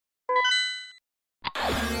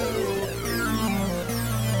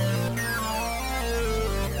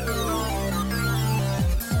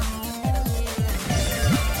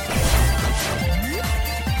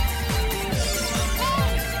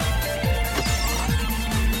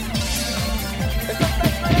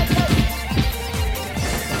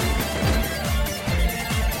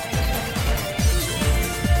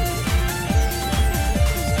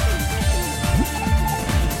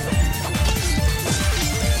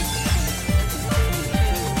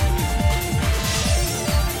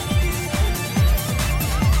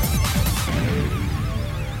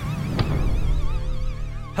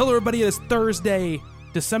Hello, everybody. It is Thursday,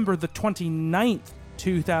 December the 29th,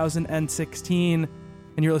 2016,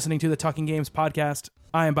 and you're listening to the Talking Games podcast.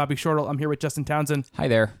 I am Bobby Shortle. I'm here with Justin Townsend. Hi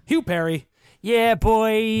there. Hugh Perry. Yeah,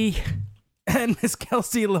 boy. And Miss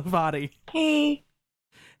Kelsey Lavati. Hey.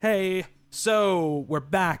 Hey, so we're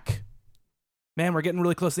back. Man, we're getting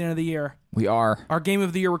really close to the end of the year. We are. Our Game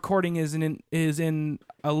of the Year recording is in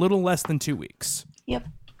a little less than 2 weeks. Yep.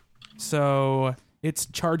 So it's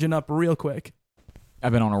charging up real quick.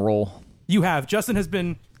 I've been on a roll. You have. Justin has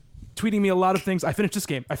been tweeting me a lot of things. I finished this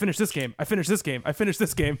game. I finished this game. I finished this game. I finished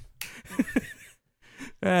this game.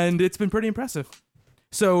 And it's been pretty impressive.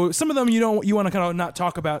 So some of them you want to kind of not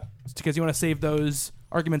talk about because you want to save those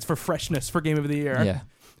arguments for freshness for Game of the Year. Yeah.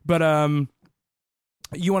 But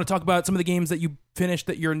you want to talk about some of the games that you finished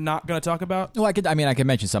that you're not going to talk about? Well, I could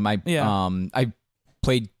mention some. I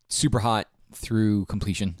played Super Hot through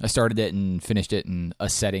completion. I started it and finished it in a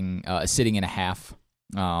sitting and a half.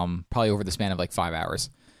 Probably over the span of like 5 hours.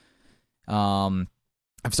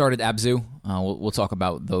 I've started Abzu. We'll talk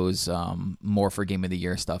about those more for Game of the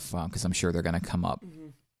Year stuff because I'm sure they're going to come up.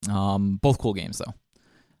 Mm-hmm. Both cool games though.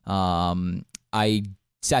 I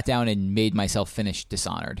sat down and made myself finish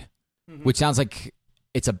Dishonored, which sounds like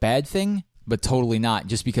it's a bad thing, but totally not.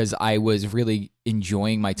 Just because I was really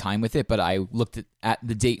enjoying my time with it, but I looked at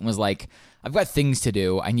the date and was like, I've got things to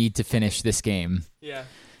do. I need to finish this game. Yeah.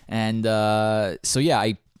 And so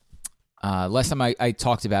yeah, last time I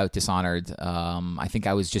talked about Dishonored, I think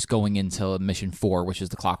I was just going into Mission 4, which is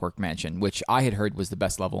the Clockwork Mansion, which I had heard was the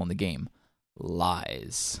best level in the game.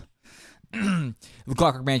 Lies. The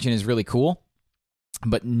Clockwork Mansion is really cool,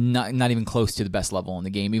 but not even close to the best level in the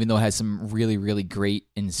game, even though it has some really, really great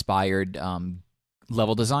inspired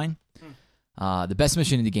level design. The best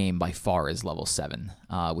mission in the game by far is level 7,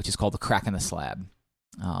 which is called the Crack in the Slab.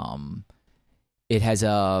 It has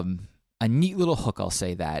a neat little hook, I'll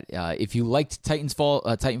say that. If you liked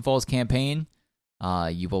Titanfall's campaign,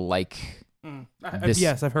 you will like this.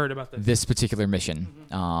 Yes, I've heard about this particular mission.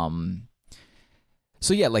 Mm-hmm.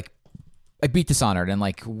 So yeah, like I beat Dishonored, and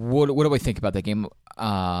like what do I think about that game?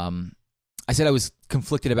 I said I was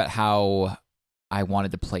conflicted about how I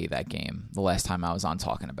wanted to play that game the last time I was on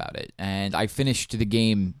talking about it, and I finished the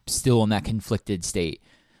game still in that conflicted state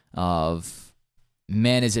of,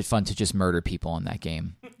 man, is it fun to just murder people in that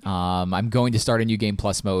game. I'm going to start a new Game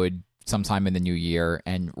Plus mode sometime in the new year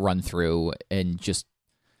and run through and just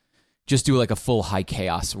do like a full high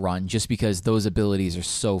chaos run, just because those abilities are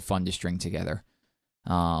so fun to string together.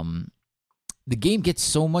 The game gets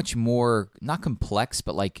so much more, not complex,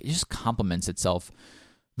 but like it just complements itself.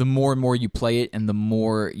 The more and more you play it, and the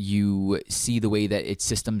more you see the way that its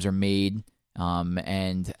systems are made,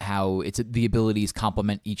 and how the abilities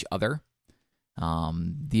complement each other.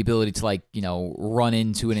 The ability to like, run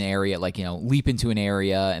into an area, like, leap into an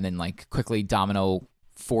area and then like quickly domino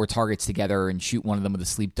 4 targets together and shoot one of them with a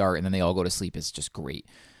sleep dart and then they all go to sleep is just great.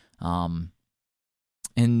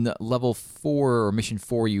 In level 4 or mission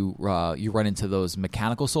 4, you run into those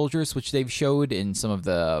mechanical soldiers, which they've showed in some of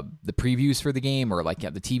the previews for the game or like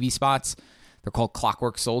the TV spots. They're called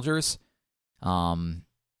Clockwork Soldiers.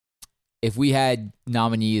 If we had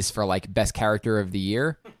nominees for like best character of the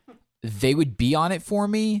year, they would be on it for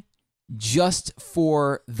me just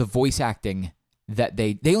for the voice acting that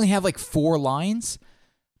they only have like 4 lines,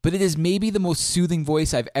 but it is maybe the most soothing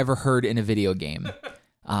voice I've ever heard in a video game.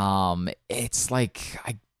 It's like,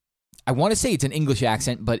 I want to say it's an English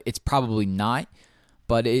accent, but it's probably not,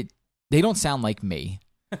 but they don't sound like me.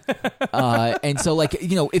 And so like,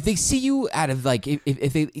 if they see you out of like,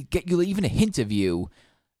 if they get you even a hint of you,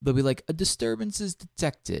 they'll be like, a disturbance is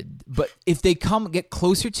detected. But if they get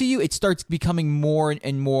closer to you, it starts becoming more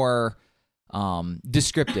and more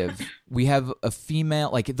descriptive. We have a female,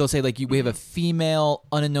 like they'll say like we have a female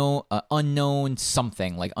unknown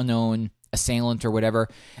something, like unknown assailant or whatever,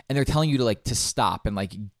 and they're telling you to stop and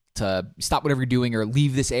like to stop whatever you're doing or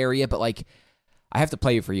leave this area. But like, I have to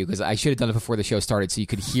play it for you because I should have done it before the show started so you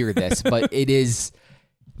could hear this. But it is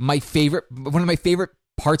one of my favorite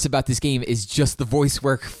parts about this game is just the voice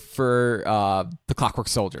work for the Clockwork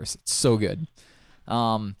Soldiers. It's so good.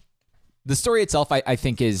 The story itself, I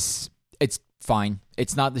think it's fine.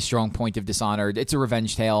 It's not the strong point of Dishonored. It's a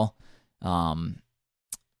revenge tale. Bad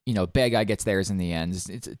guy gets theirs in the end.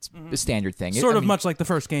 It's a standard thing. Sort of much like the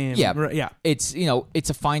first game. Yeah. Yeah. It's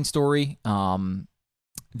a fine story.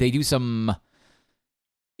 They do some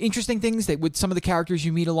interesting things with some of the characters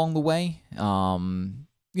you meet along the way.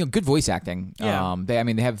 Good voice acting. Yeah. They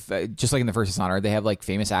have just like in the first Dishonored, they have like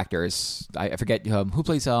famous actors. I forget who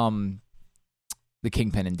plays the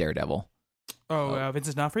Kingpin in Daredevil.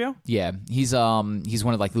 Vincent D'Onofrio? Yeah, he's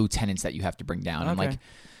one of like the lieutenants that you have to bring down, and like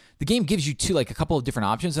the game gives you a couple of different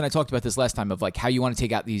options, and I talked about this last time of like how you want to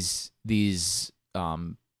take out these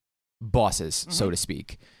bosses, so to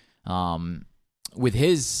speak. With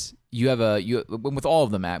his, with all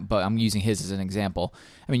of them, but I'm using his as an example.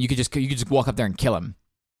 I mean, you could just walk up there and kill him,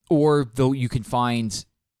 or though you can find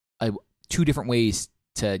 2 different ways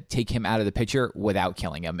to take him out of the picture without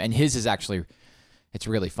killing him, and his is actually, it's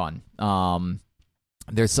really fun.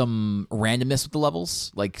 There's some randomness with the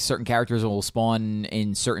levels, like certain characters will spawn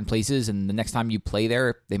in certain places, and the next time you play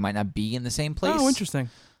there, they might not be in the same place. Oh, interesting.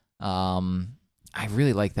 I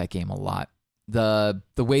really like that game a lot. The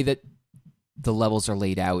way that the levels are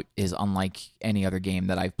laid out is unlike any other game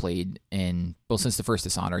that I've played since the first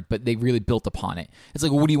Dishonored, but they really built upon it. It's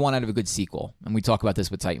like, what do you want out of a good sequel? And we talk about this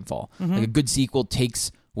with Titanfall. Like a good sequel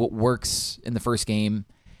takes what works in the first game,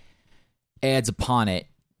 adds upon it,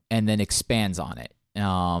 and then expands on it.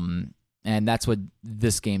 And that's what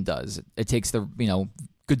this game does. It takes the,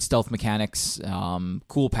 good stealth mechanics,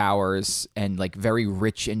 cool powers, and like very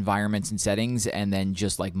rich environments and settings, and then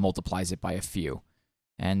just like multiplies it by a few.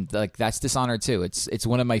 And like that's Dishonored 2. It's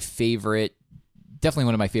one of my favorite, definitely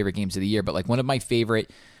one of my favorite games of the year, but like one of my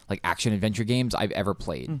favorite like action adventure games I've ever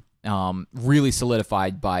played. Really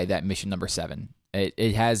solidified by that mission number 7.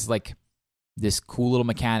 It has like this cool little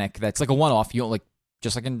mechanic that's like a one-off. You don't like,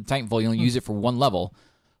 just like in Titanfall, you don't use it for one level,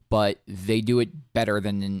 but they do it better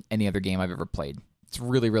than in any other game I've ever played. It's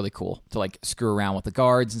really, really cool to like screw around with the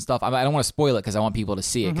guards and stuff. I don't want to spoil it because I want people to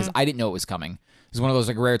see it, because I didn't know it was coming. It was one of those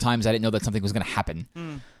like rare times I didn't know that something was going to happen.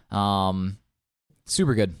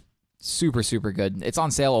 Super good. Super, super good. It's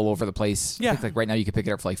on sale all over the place. Yeah. I think like right now you can pick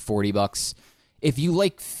it up for like $40. If you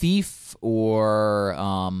like Thief or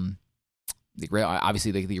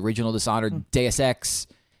obviously the original Dishonored, Deus Ex,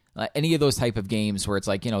 any of those type of games where it's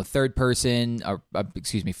like, third person, or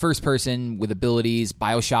first person with abilities,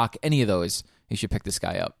 BioShock, any of those, you should pick this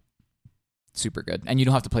guy up. Super good. And you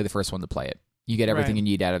don't have to play the first one to play it. You get everything you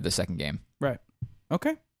need out of the second game. Right.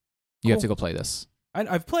 Okay. You have to go play this.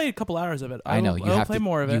 I've played a couple hours of it. I know. I'll play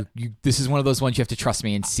more of it. This is one of those ones you have to trust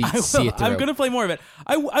me and see it through. I'm going to play more of it.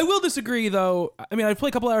 I will disagree, though. I mean, I've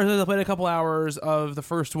played a couple hours of it. I played a couple hours of the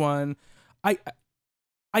first one.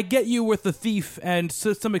 I get you with the Thief and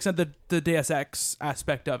to some extent the Deus Ex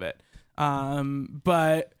aspect of it.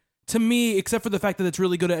 But to me, except for the fact that it's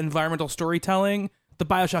really good at environmental storytelling, the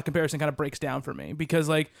BioShock comparison kind of breaks down for me, because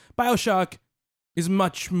like BioShock is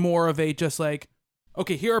much more of a just like,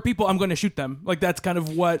 okay, here are people, I'm going to shoot them. Like that's kind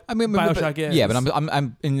of what BioShock is. Yeah, but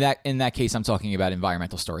I'm in that case I'm talking about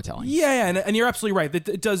environmental storytelling. Yeah, and you're absolutely right.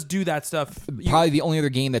 It does do that stuff. Probably the only other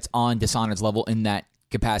game that's on Dishonored's level in that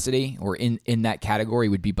capacity or in that category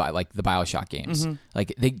would be by like the BioShock games.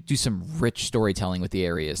 Like they do some rich storytelling with the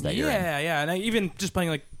areas that you're in. Yeah, and even just playing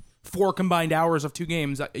like 4 combined hours of 2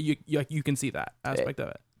 games, you can see that aspect of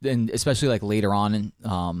it. And especially like later on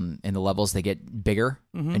in the levels, they get bigger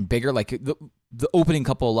and bigger. Like the opening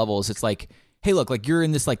couple of levels, it's like, hey, look, like you're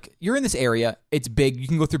in this area. It's big. You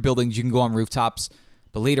can go through buildings. You can go on rooftops.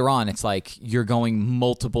 But later on, it's like you're going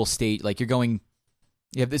multiple state. Like you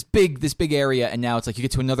have this big area, and now it's like you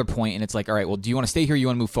get to another point, and it's like, all right, well, do you want to stay here? Or you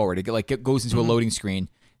want to move forward? It goes into a loading screen.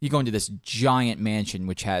 You go into this giant mansion,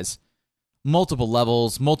 which has multiple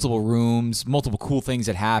levels, multiple rooms, multiple cool things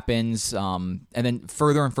that happens, and then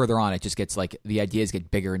further and further on, it just gets like the ideas get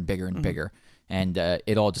bigger and bigger and bigger, and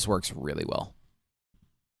it all just works really well.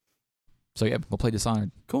 So yeah, we'll play Dishonored.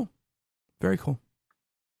 Cool, very cool.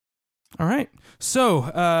 All right,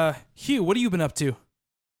 so Hugh, what have you been up to?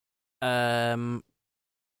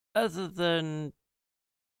 Other than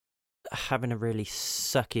having a really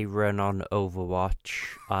sucky run on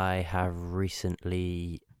Overwatch, I have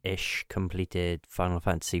recently-ish completed Final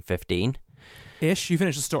Fantasy 15. Ish? You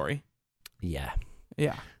finished the story? Yeah.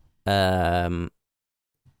 Yeah. And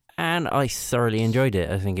I thoroughly enjoyed it.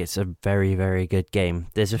 I think it's a very, very good game.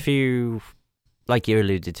 There's a few, like you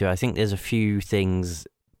alluded to, I think there's a few things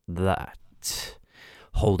that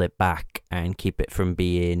hold it back and keep it from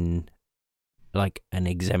being like an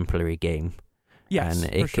exemplary game. Yes,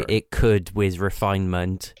 and for sure. it could, with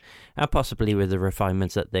refinement, and possibly with the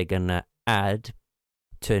refinements that they're gonna add,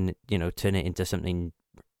 turn it into something,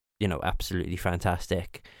 absolutely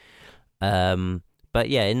fantastic. But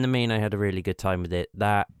yeah, in the main, I had a really good time with it.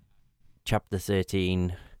 That chapter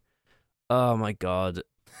 13, oh my god,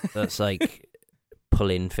 that's like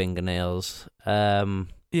pulling fingernails. Yeah,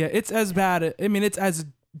 it's as bad. I mean, it's as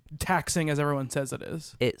taxing as everyone says it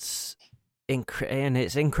is. It's and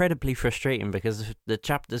it's incredibly frustrating because the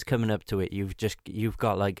chapters coming up to it, you've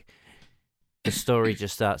got like the story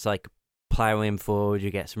just starts like plowing forward.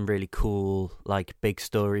 You get some really cool like big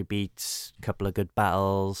story beats, couple of good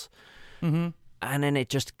battles, and then it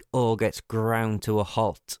just all gets ground to a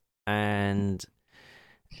halt. And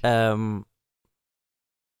I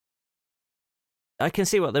can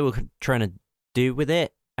see what they were trying to do with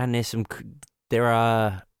it, and there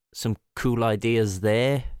are some cool ideas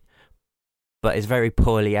there, but it's very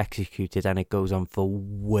poorly executed, and it goes on for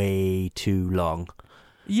way too long.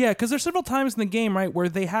 Yeah, because there's several times in the game, right, where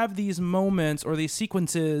they have these moments or these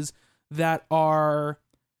sequences that are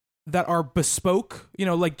bespoke. You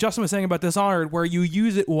know, like Justin was saying about Dishonored, where you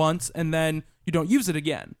use it once and then you don't use it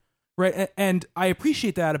again, right? And I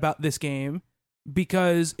appreciate that about this game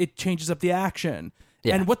because it changes up the action.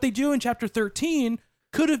 Yeah. And what they do in Chapter 13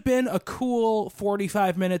 could have been a cool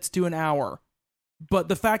 45 minutes to an hour, but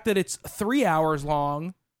the fact that it's 3 hours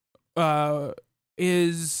long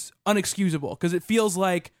is unexcusable, because it feels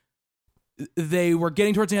like they were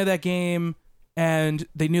getting towards the end of that game and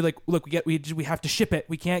they knew, like, look, we have to ship it.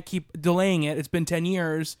 We can't keep delaying it. It's been 10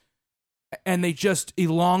 years. And they just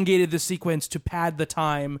elongated the sequence to pad the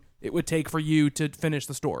time it would take for you to finish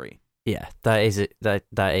the story. Yeah, that is it.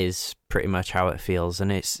 That is pretty much how it feels,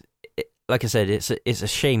 and like I said, it's a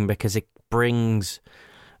shame because it brings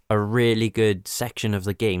a really good section of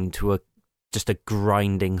the game to just a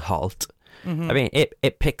grinding halt. Mm-hmm. I mean,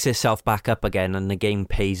 it picks itself back up again, and the game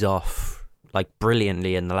pays off like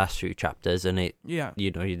brilliantly in the last few chapters, and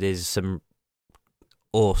there's some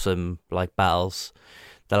awesome like battles.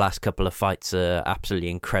 The last couple of fights are absolutely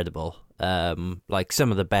incredible. Like some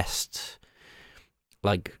of the best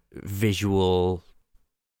like visual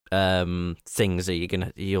things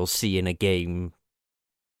that you'll see in a game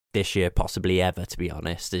this year, possibly ever, to be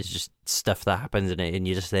honest. It's just stuff that happens in it and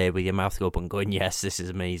you're just there with your mouth open going, yes, this is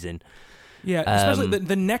amazing. Yeah, especially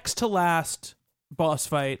the next to last boss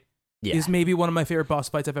fight is maybe one of my favorite boss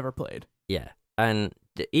fights I've ever played. Yeah, and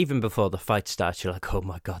even before the fight starts, you're like, oh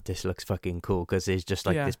my god, this looks fucking cool, because there's just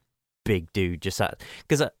like this big dude just at,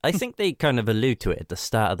 because I think they kind of allude to it at the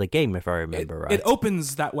start of the game, if I remember right. It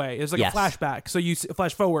opens that way. It's like a flashback, so you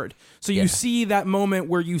flash forward, so you see that moment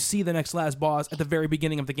where you see the next last boss at the very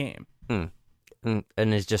beginning of the game. And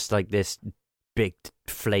it's just like this big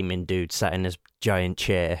flaming dude sat in this giant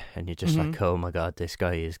chair, and you're just like, oh my god, this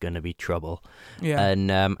guy is going to be trouble. Yeah,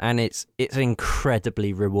 and it's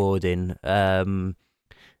incredibly rewarding. I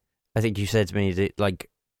think you said to me that like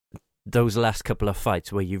those last couple of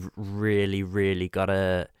fights where you've really, really got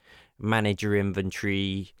to manage your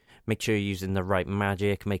inventory, make sure you're using the right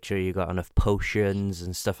magic, make sure you got enough potions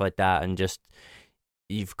and stuff like that, and just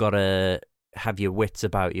you've got to have your wits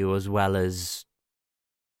about you as well as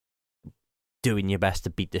doing your best to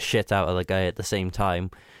beat the shit out of the guy at the same time.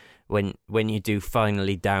 When you do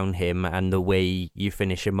finally down him, and the way you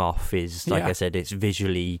finish him off is, like I said, it's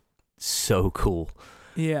visually so cool.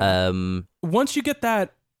 Yeah. Once you get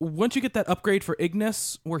that upgrade for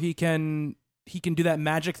Ignis, where he can do that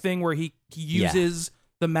magic thing where he uses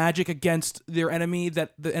the magic against their enemy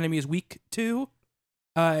that the enemy is weak to,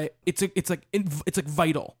 it's like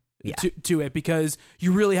vital to it, because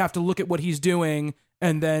you really have to look at what he's doing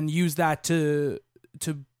and then use that to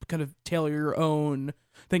kind of tailor your own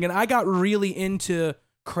thing. And I got really into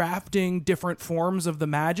crafting different forms of the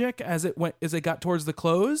magic as it got towards the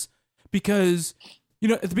close, because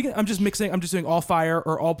at the beginning I'm just doing all fire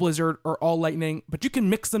or all blizzard or all lightning, but you can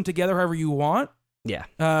mix them together however you want. Yeah.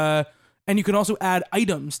 And you can also add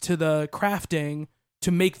items to the crafting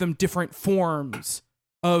to make them different forms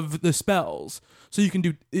of the spells. So you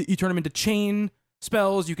turn them into chain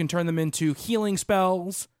spells, you can turn them into healing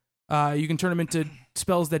spells, you can turn them into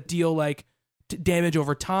spells that deal like damage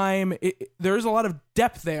over time. There's a lot of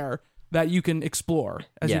depth there that you can explore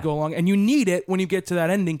as you go along, and you need it when you get to that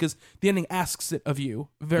ending, because the ending asks it of you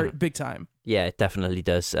very big time. Yeah, it definitely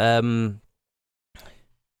does. I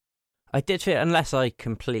did feel, unless I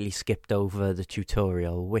completely skipped over the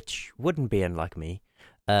tutorial, which wouldn't be unlike me,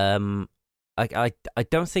 I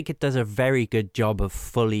don't think it does a very good job of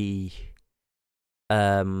fully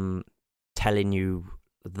telling you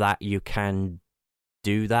that you can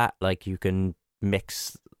do that. Like, you can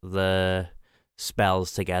mix the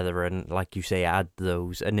spells together and, like you say, add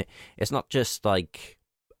those. And it's not just like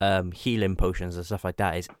healing potions and stuff like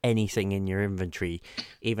that. It's anything in your inventory,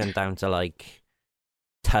 even down to like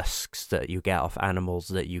tusks that you get off animals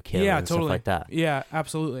that you kill and stuff like that. Yeah,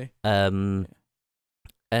 absolutely. And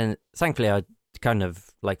thankfully I kind of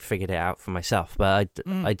like figured it out for myself, but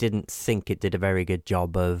I didn't think it did a very good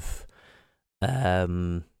job of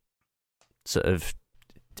sort of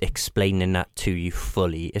explaining that to you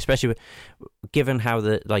fully, especially given how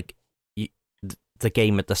the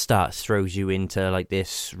game at the start throws you into like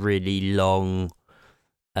this really long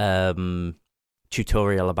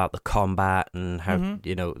tutorial about the combat and how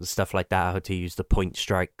Mhm. stuff like that, how to use the point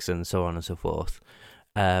strikes and so on and so forth.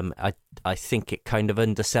 I think it kind of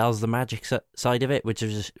undersells the magic side of it, which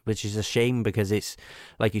is a shame, because it's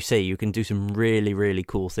like you say, you can do some really, really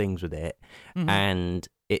cool things with it, Mhm. and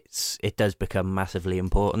it does become massively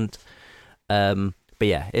important. But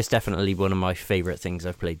yeah, it's definitely one of my favorite things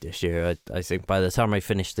I've played this year. I think by the time I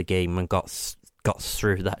finished the game and got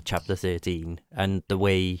through that chapter 13, and the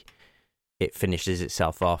way it finishes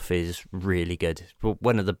itself off is really good.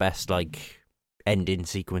 One of the best like ending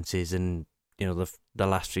sequences, and the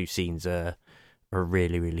last few scenes are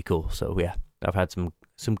really, really cool. So yeah, I've had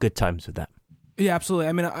some good times with that. Yeah, absolutely.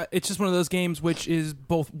 I mean, it's just one of those games which is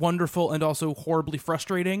both wonderful and also horribly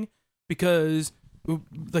frustrating because,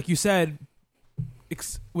 like you said,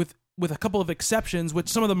 with a couple of exceptions, which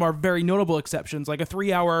some of them are very notable exceptions, like a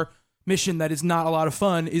 3-hour mission that is not a lot of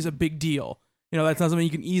fun is a big deal. That's not something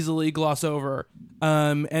you can easily gloss over.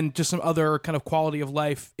 And just some other kind of quality of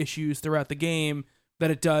life issues throughout the game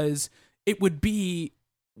that it does. It would be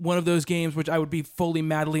one of those games which I would be fully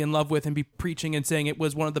madly in love with and be preaching and saying it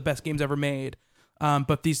was one of the best games ever made.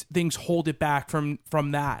 But these things hold it back from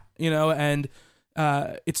that, and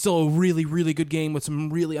it's still a really, really good game with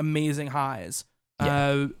some really amazing highs.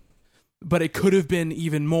 Yeah. But it could have been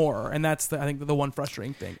even more, and that's I think the one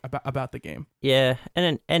frustrating thing about the game. Yeah, and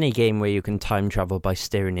then any game where you can time travel by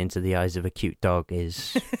staring into the eyes of a cute dog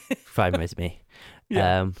is fine with me.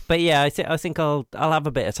 Yeah. But yeah, I think I'll have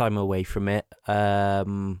a bit of time away from it.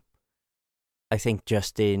 I think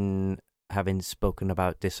just in having spoken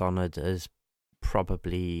about Dishonored has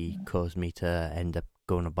probably caused me to end up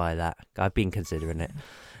going to buy that. I've been considering it.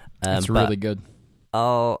 It's really good.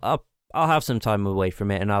 I'll have some time away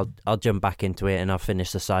from it, and I'll jump back into it, and I'll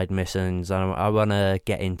finish the side missions. And I want to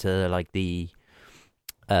get into like the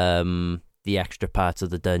extra parts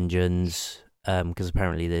of the dungeons. Because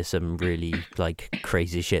apparently there's some really like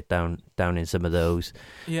crazy shit down in some of those,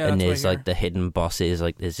 and there's like the hidden bosses.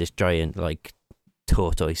 Like there's this giant like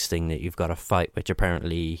tortoise thing that you've got to fight, which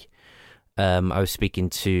apparently, I was speaking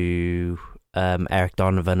to Eric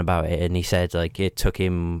Donovan about it, and he said like it took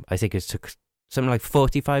him, I think it took something like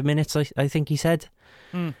 45 minutes. I think he said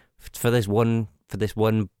for this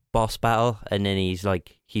one boss battle, and then he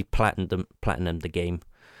platinumed the game.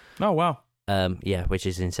 Oh wow. Yeah, which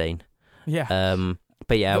is insane. Yeah.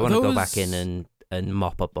 But yeah, I want to go back in and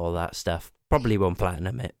mop up all that stuff. Probably won't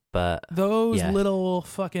platinum it, but those little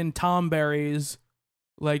fucking tomberries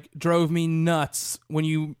like drove me nuts when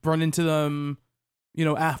you run into them,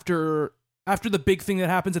 after the big thing that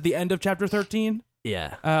happens at the end of chapter 13.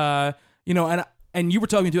 Yeah. And you were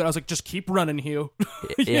talking to it, I was like, just keep running, Hugh.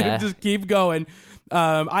 Yeah. Just keep going.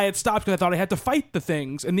 I had stopped because I thought I had to fight the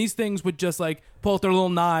things, and these things would just like pull out their little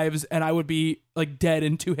knives, and I would be like dead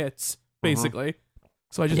in 2 hits, basically.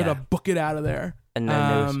 So I just had to book it out of there. And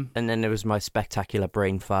then there was my spectacular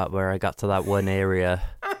brain fart where I got to that one area,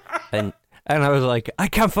 and I was like, I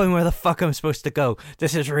can't find where the fuck I'm supposed to go.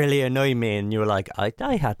 This is really annoying me. And you were like, I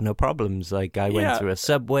had no problems. Like I went through a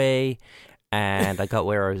subway. And I got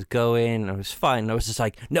where I was going. I was fine. I was just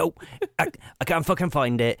like, no, I can't fucking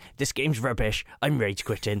find it. This game's rubbish. I'm rage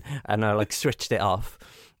quitting. And I like switched it off.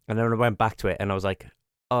 And then I went back to it, and I was like,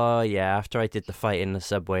 oh yeah, after I did the fight in the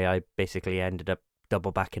subway, I basically ended up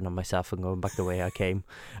double backing on myself and going back the way I came.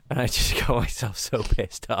 And I just got myself so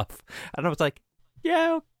pissed off. And I was like,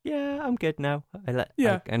 yeah, I'm good now.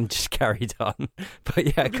 And just carried on.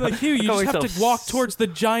 But yeah, like Hugh, you just have to walk towards the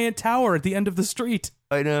giant tower at the end of the street.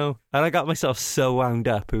 I know. And I got myself so wound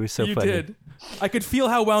up. It was so funny. You did. I could feel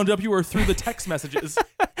how wound up you were through the text messages.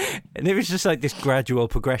 And it was just like this gradual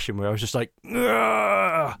progression where I was just like,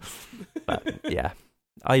 ugh! But yeah,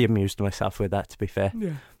 I amused myself with that, to be fair.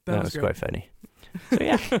 Yeah, that was quite funny. So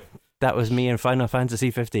yeah, that was me in Final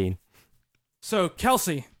Fantasy 15. So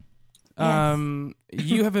Kelsey,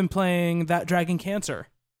 you have been playing That Dragon Cancer.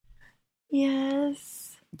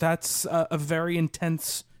 Yes. That's a very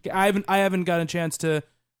intense. I haven't gotten a chance to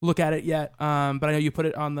look at it yet, but I know you put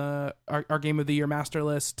it on our Game of the Year master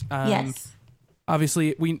list. Yes.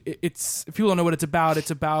 Obviously, it's if people don't know what it's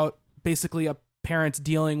about basically a parent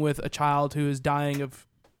dealing with a child who is dying of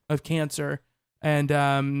cancer, and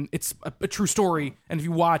it's a true story. And if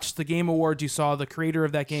you watched the Game Awards, you saw the creator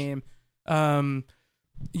of that game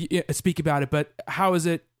speak about it. But how's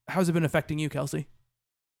it been affecting you, Kelsey?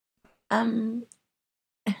 I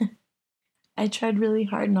tried really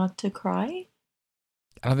hard not to cry.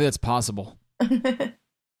 I don't think that's possible.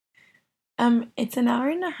 It's an hour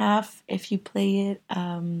and a half if you play it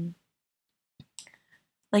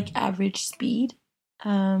like average speed.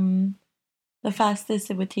 The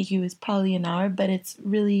fastest it would take you is probably an hour, but it's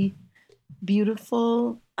really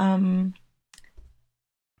beautiful,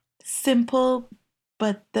 simple,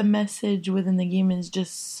 but the message within the game is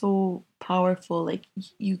just so powerful. Like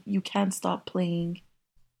you can't stop playing.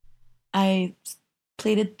 I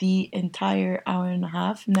played it the entire hour and a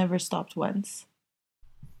half, never stopped once.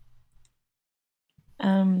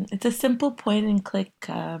 It's a simple point and click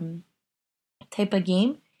type of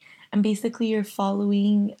game, and basically you're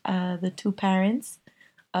following the two parents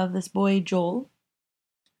of this boy Joel.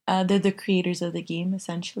 They're the creators of the game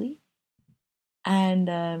essentially, and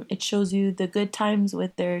it shows you the good times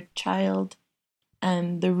with their child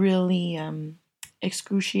and the really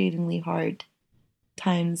excruciatingly hard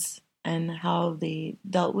times and how they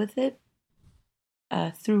dealt with it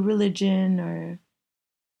through religion or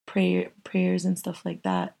prayers and stuff like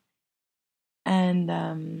that.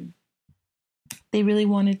 And they really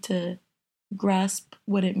wanted to grasp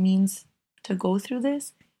what it means to go through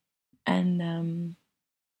this. And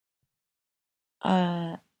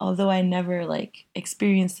although I never like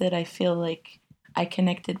experienced it, I feel like I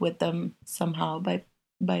connected with them somehow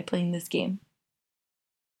by playing this game.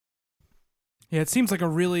 Yeah, it seems like a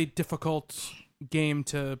really difficult game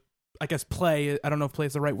to, I guess, play. I don't know if play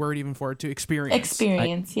is the right word even for it, to experience.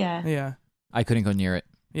 Yeah. Yeah. I couldn't go near it.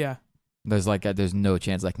 Yeah. There's no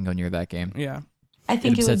chance I can go near that game. Yeah. I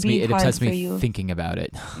think it would be It hard upsets for me you. thinking about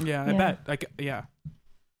it. Yeah, I Yeah. bet. Like, yeah.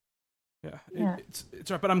 Yeah. Yeah. It's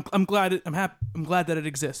right, but I'm glad I'm glad that it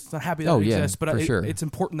exists. I'm happy that Oh, it yeah, exists, but for sure. it's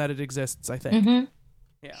important that it exists, I think. Mm-hmm.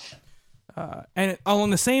 Yeah. And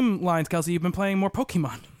along the same lines, Kelsey, you've been playing more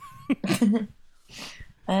Pokemon.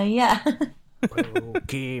 Yeah.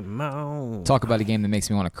 Pokemon. Talk about a game that makes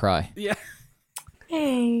me want to cry. Yeah.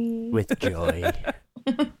 Hey. With joy.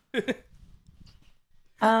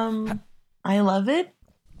 I love it.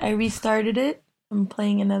 I restarted it. I'm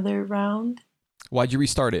playing another round. Why'd you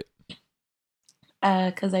restart it?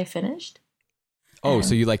 Because I finished. Oh,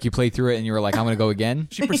 so you played through it and you were like, I'm gonna go again.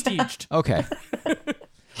 She prestiged. Okay.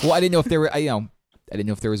 Well, I didn't know if there were, I didn't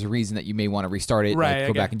know if there was a reason that you may want to restart it, Right, like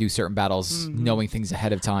go back and do certain battles, knowing things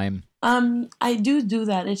ahead of time. I do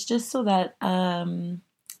that. It's just so that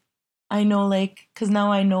I know, like, because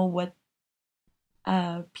now I know what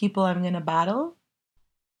people I'm gonna battle,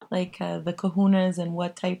 like the Kahunas and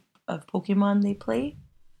what type of Pokemon they play.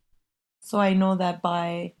 So I know that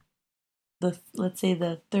by let's say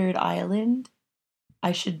the third island,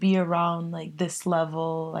 I should be around like this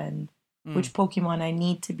level and which Pokemon I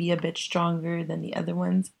need to be a bit stronger than the other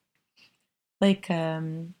ones. Like,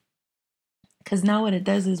 because now what it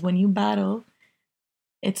does is when you battle,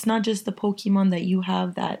 it's not just the Pokemon that you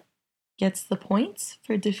have that gets the points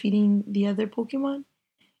for defeating the other Pokemon.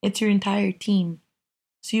 It's your entire team.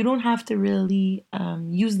 So you don't have to really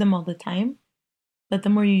use them all the time. But the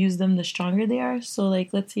more you use them, the stronger they are. So like,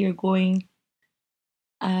 let's say you're going,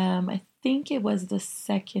 I think it was the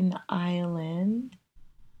second island.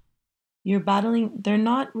 You're battling, they're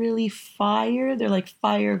not really fire, they're like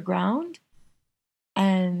fire ground.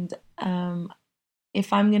 And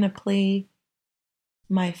if I'm going to play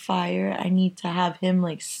my fire, I need to have him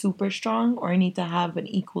like super strong, or I need to have an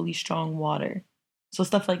equally strong water. So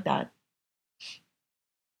stuff like that.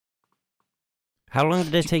 How long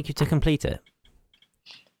did it take you to complete it?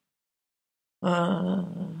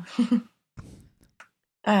 I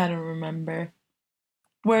don't remember.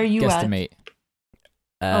 Where are you Guesstimate.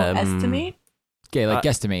 at? Estimate? Okay, like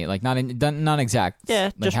guesstimate, like not exact.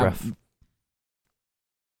 Yeah, like just rough.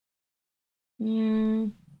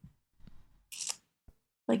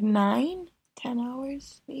 Like 9, 10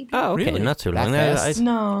 hours, maybe. Oh, okay, Really? not too That long. fast?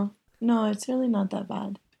 No, it's really not that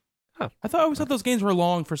bad. I always thought those games were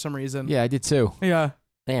long for some reason. Yeah, I did too. Yeah.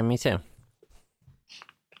 Yeah, me too.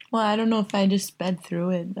 Well, I don't know if I just sped through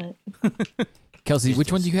it, but Kelsey,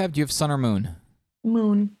 which one do you have? Do you have Sun or Moon?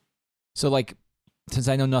 Moon. So, like, since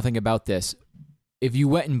I know nothing about this, if you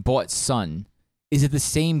went and bought Sun, is it the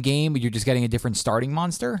same game, but you're just getting a different starting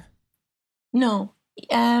monster? No.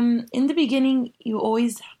 In the beginning, you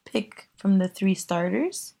always pick from the 3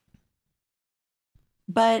 starters.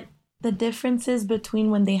 But the differences between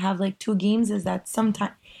when they have like 2 games is that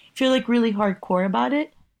sometimes, if you're like really hardcore about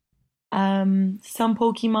it, some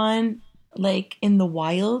Pokemon, like in the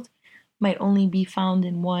wild, might only be found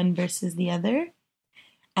in one versus the other.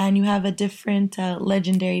 And you have a different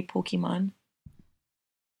legendary Pokemon.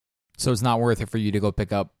 So it's not worth it for you to go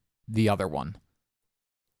pick up the other one.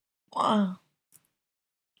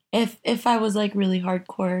 If I was like really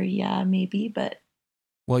hardcore, yeah, maybe, but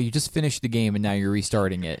Well, you just finished the game and now you're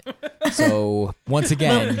restarting it. So once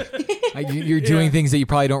again, you're doing things that you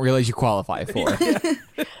probably don't realize you qualify for.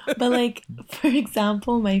 but like, for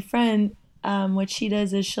example, my friend, what she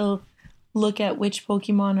does is she'll look at which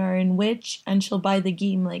Pokemon are in which, and she'll buy the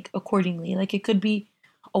game like accordingly. Like it could be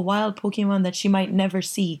a wild Pokemon that she might never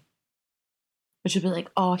see, but she'll be like,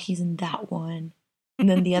 "Oh, he's in that one," and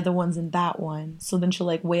then the other one's in that one. So then she'll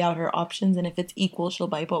like weigh out her options, and if it's equal, she'll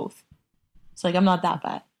buy both. So like I'm not that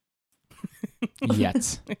bad.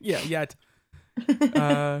 Yet. Yeah, yet.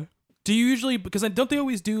 Do you usually, because don't they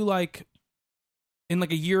always do like in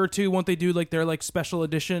like a year or two, won't they do like their like special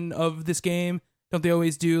edition of this game? Don't they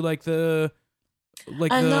always do like the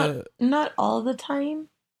not all the time.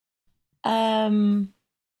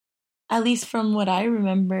 At least from what I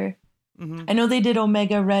remember. Mhm. I know they did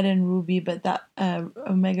Omega Red and Ruby, but that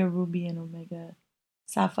Omega Ruby and Omega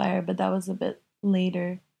Sapphire, but that was a bit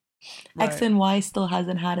later. Right. X and Y still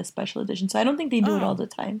hasn't had a special edition, so I don't think they do it Oh. all the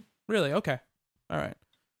time. Really? Okay. All right.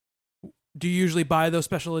 Do you usually buy those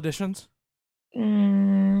special editions?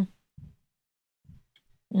 Mm.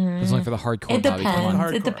 It's only for the hardcore. It Bobby. Come on. depends.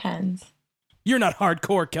 Hardcore. It depends. You're not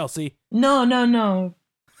hardcore, Kelsey. No.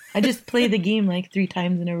 I just play the game like 3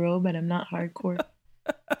 times in a row, but I'm not hardcore.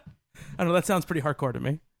 I don't know. That sounds pretty hardcore to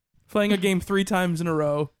me. Playing a game 3 times in a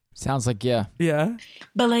row. Sounds like, yeah. Yeah.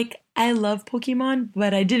 But like I love Pokemon,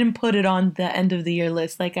 but I didn't put it on the end of the year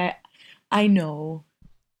list. Like I know.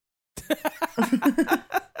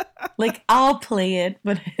 Like I'll play it,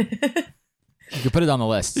 but You could put it on the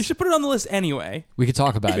list. You should put it on the list anyway. We could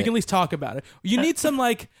talk about We it. can at least talk about it. You need some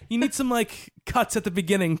cuts at the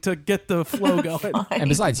beginning to get the flow going. And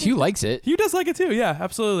besides, Hugh likes it. Hugh does like it too. Yeah,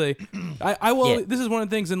 absolutely. I will. Yeah. This is one of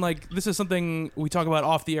the things, and like this is something we talk about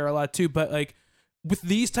off the air a lot too. But like with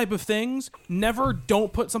these type of things, never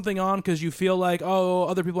don't put something on because you feel like, oh,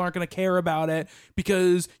 other people aren't going to care about it,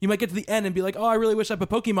 because you might get to the end and be like, oh, I really wish I put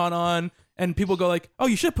Pokemon on, and people go like, oh,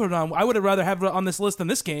 you should put it on. I would have rather have it on this list than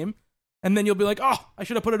this game, and then you'll be like, oh, I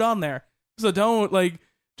should have put it on there. So don't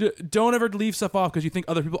don't ever leave stuff off because you think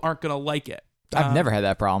other people aren't going to like it. I've never had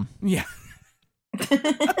that problem. Yeah.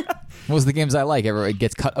 Most of the games I like, it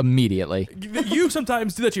gets cut immediately. You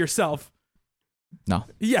sometimes do that to yourself. No.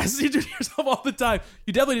 Yes, you do to yourself all the time.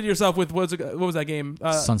 You definitely did to yourself with what was that game?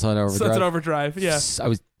 Sunset Overdrive. Sunset Overdrive. Yeah, I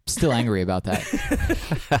was still angry about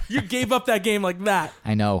that. you gave up that game like that.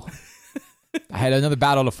 I know. I had another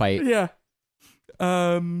battle to fight. Yeah.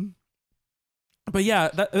 But yeah,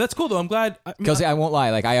 that's cool though. I'm glad. Because I won't lie,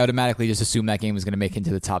 like I automatically just assumed that game was going to make it into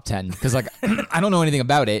the top 10 because like I don't know anything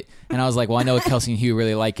about it, and I was like, well, I know Kelsey and Hugh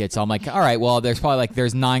really like it, so I'm like, all right, well, there's probably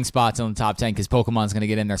there's 9 spots on the top 10 because Pokemon's going to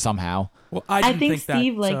get in there somehow. Well, I didn't think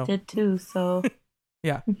Steve that, liked so. it too, so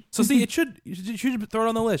Yeah. So see, you should throw it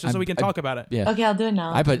on the list just so we can talk about it. Yeah. okay, I'll do it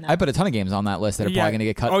now. I put a ton of games on that list that are probably going to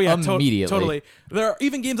get cut immediately. Totally. There are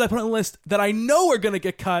even games I put on the list that I know are going to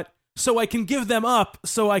get cut, so I can give them up,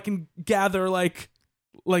 so I can gather like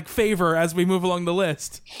favor as we move along the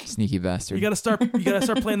list. Sneaky bastard. You gotta start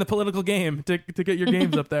playing the political game to get your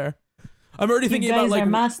games up there. I'm already thinking you guys about like are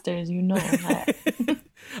masters, you know that.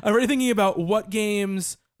 I'm already thinking about what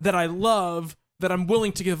games that I love that I'm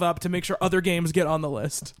willing to give up to make sure other games get on the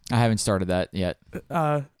list. I haven't started that yet.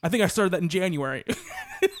 I think I started that in January.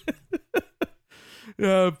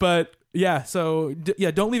 But yeah, so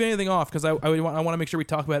don't leave anything off because I want to make sure we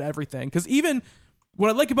talk about everything. Because even what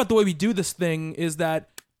I like about the way we do this thing is that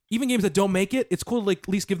even games that don't make it, it's cool to like at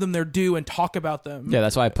least give them their due and talk about them. Yeah,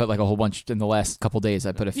 that's why I put like a whole bunch in the last couple days.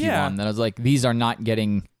 I put a few on that I was like, these are not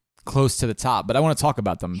getting close to the top, but I want to talk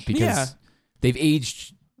about them because they've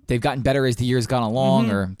aged, they've gotten better as the years gone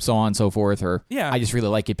along, or so on and so forth. Or I just really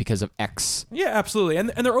like it because of X. Yeah, absolutely. And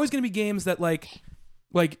there are always going to be games that like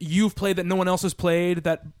you've played that no one else has played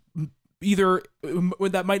that either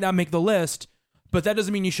that might not make the list, but that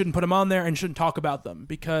doesn't mean you shouldn't put them on there and shouldn't talk about them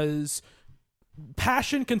because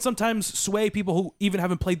passion can sometimes sway people who even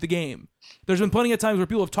haven't played the game. There's been plenty of times where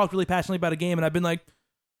people have talked really passionately about a game and I've been like,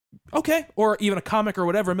 okay, or even a comic or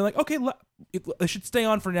whatever. I've been like, okay, it should stay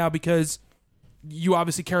on for now because you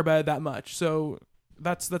obviously care about it that much. So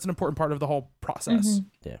that's an important part of the whole process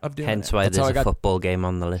of doing Hence it. why That's there's how I a got- football game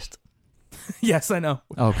on the list. Yes, I know.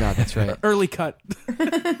 Oh God, that's right. Early cut.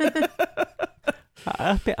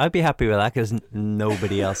 I'd be happy with that because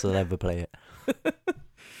nobody else will ever play it.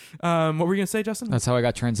 What were you going to say, Justin? That's how I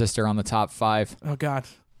got Transistor on the top 5. Oh God,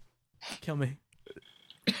 kill me.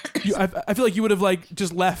 I feel like you would have like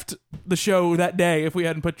just left the show that day if we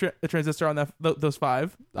hadn't put a Transistor on those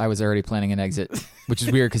 5. I was already planning an exit, which is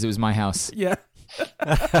weird because it was my house. Yeah.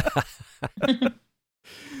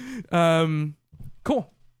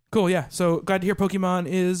 Cool. Yeah. So glad to hear Pokemon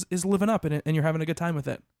is living up in it, and you're having a good time with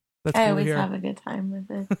it. That's I cool to always hear. have a good time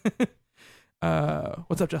with it.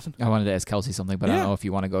 What's up, Justin? I wanted to ask Kelsey something, but I don't know if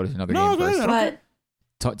you want to go to another No, game go first. ahead.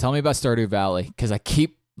 But Tell me about Stardew Valley because I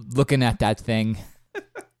keep looking at that thing.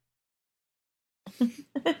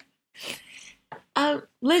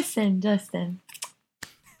 Listen, Justin.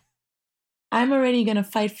 I'm already gonna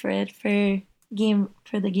fight for it for the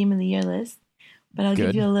game of the year list, but I'll give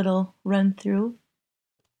Good. you a little run through.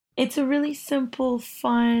 It's a really simple,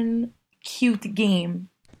 fun, cute game.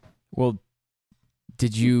 Well,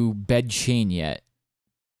 did you bed Shane yet?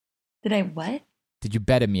 Did I what? Did you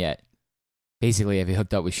bet him yet? Basically, have you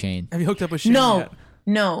hooked up with Shane? Have you hooked up with Shane No, yet?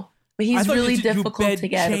 no. But I he's thought really you difficult bed to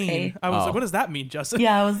get. Shane. Okay. I was Oh. like, what does that mean, Justin?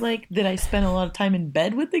 Yeah, I was like, did I spend a lot of time in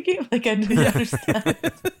bed with the game? Like I didn't understand.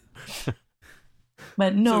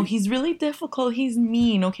 But no, So- he's really difficult. He's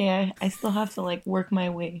mean. Okay, I still have to like work my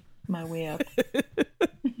way up.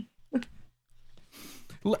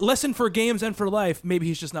 Lesson for games and for life. Maybe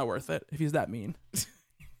he's just not worth it if he's that mean.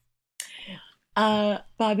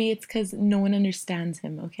 Bobby, it's because no one understands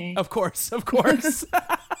him. Okay. Of course.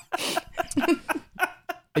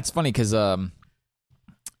 It's funny because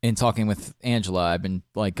in talking with Angela, I've been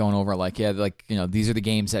like going over like, yeah, like, you know, these are the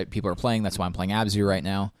games that people are playing. That's why I'm playing Abzu right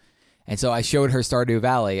now. And so I showed her Stardew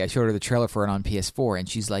Valley. I showed her the trailer for it on PS4, and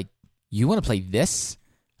she's like, "You want to play this?"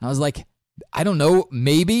 And I was like, "I don't know,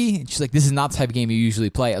 maybe." And she's like, "This is not the type of game you usually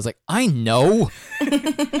play." I was like, "I know."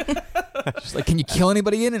 She's like, "Can you kill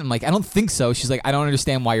anybody in it?" I'm like, "I don't think so." She's like, "I don't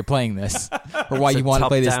understand why you're playing this or why It's you a want to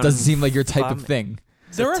play this. top-down Doesn't seem like your type of farm- thing."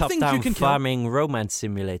 There It's a are things you top-down can kill. farming romance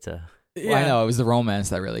simulator. Well, I know it was the romance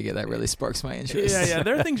that really sparks my interest. Yeah.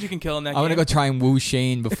 There are things you can kill in that I'm game. gonna go try and woo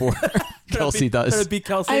Shane before Kelsey Try does. to beat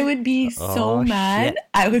Kelsey. I would be so Oh, mad. shit.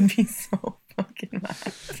 I would be so fucking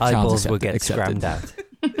mad. Eyeballs will accepted. get scrammed out.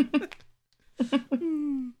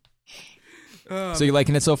 So you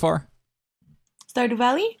liking it so far? Stardew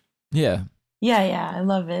Valley? Yeah. Yeah, I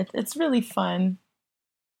love it. It's really fun.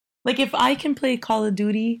 Like if I can play Call of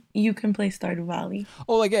Duty, you can play Stardew Valley.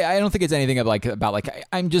 Oh, like I don't think it's anything about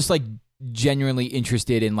I'm just like genuinely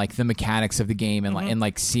interested in like the mechanics of the game and and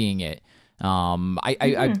like seeing it.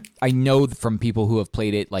 I know from people who have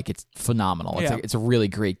played it, like it's phenomenal. It's Yeah. it's a really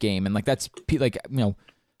great game, and like that's like, you know,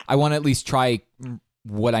 I want to at least try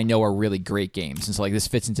what I know are really great games, and so like this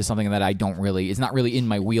fits into something that I don't really. It's not really in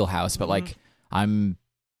my wheelhouse, but like I'm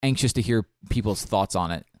anxious to hear people's thoughts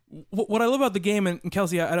on it. What I love about the game, and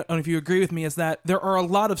Kelsey, I don't know if you agree with me, is that there are a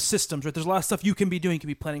lot of systems, right? There's a lot of stuff you can be doing. You can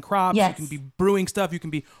be planting crops, Yes. you can be brewing stuff, you can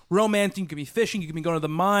be romancing, you can be fishing, you can be going to the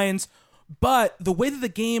mines. But the way that the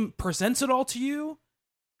game presents it all to you,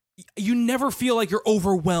 you never feel like you're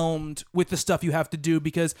overwhelmed with the stuff you have to do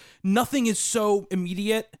because nothing is so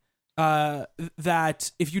immediate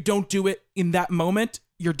that if you don't do it in that moment,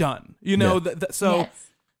 you're done. You know, Yeah. so... Yes.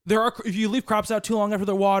 There are, if you leave crops out too long after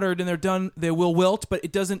they're watered and they're done, they will wilt, but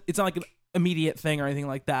it's not like an immediate thing or anything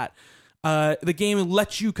like that. The game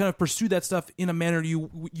lets you kind of pursue that stuff in a manner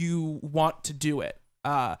you want to do it.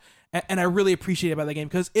 And I really appreciate it about the game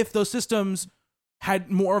because if those systems had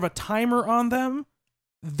more of a timer on them,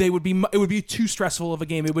 it would be too stressful of a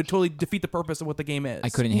game. It would totally defeat the purpose of what the game is. I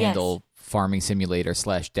couldn't Yes. handle Farming Simulator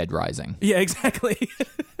 / Dead Rising. Yeah, exactly.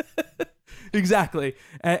 Exactly.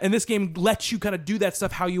 And this game lets you kind of do that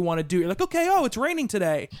stuff how you want to do it. You're like, okay, it's raining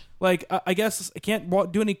today. Like, I guess I can't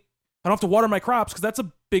do any, I don't have to water my crops because that's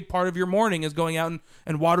a big part of your morning is going out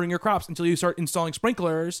and watering your crops until you start installing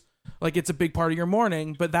sprinklers. Like, it's a big part of your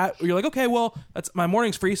morning. But that, you're like, okay, well, that's my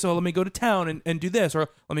morning's free, so let me go to town and do this, or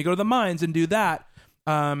let me go to the mines and do that.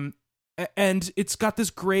 And it's got this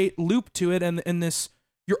great loop to it, and this,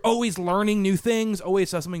 you're always learning new things,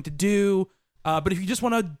 always have something to do. But if you just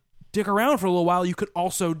want to dick around for a little while, you could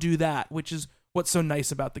also do that, which is what's so nice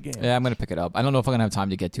about the game. Yeah, I'm going to pick it up. I don't know if I'm going to have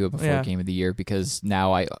time to get to it before Yeah. Game of the Year because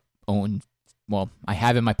now I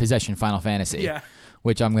have in my possession Final Fantasy, Yeah.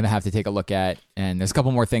 which I'm going to have to take a look at. And there's a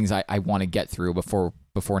couple more things I want to get through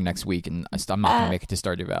before next week, and I'm not going to make it to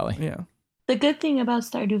Stardew Valley. Yeah. The good thing about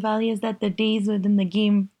Stardew Valley is that the days within the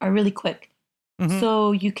game are really quick. Mhm.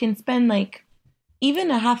 So you can spend like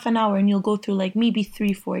even a half an hour and you'll go through like maybe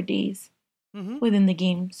 3-4 days Mm-hmm. within the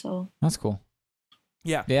game. So That's cool.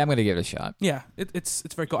 Yeah. Yeah, I'm going to give it a shot. Yeah. It's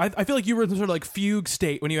very cool. I feel like you were in sort of like fugue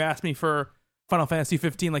state when you asked me for Final Fantasy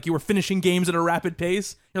 15. Like you were finishing games at a rapid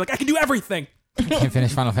pace. You're like, I can do everything. I can't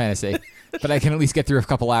finish Final Fantasy, but I can at least get through a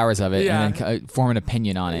couple hours of it Yeah. and then form an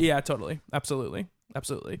opinion on it. Yeah, totally. Absolutely.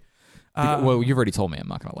 Well, you've already told me I'm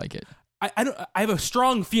not going to like it. I have a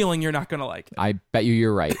strong feeling you're not going to like it. I bet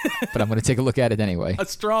you're right, but I'm going to take a look at it anyway. A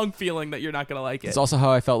strong feeling that you're not going to like it. It's also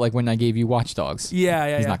how I felt like when I gave you Watch Dogs.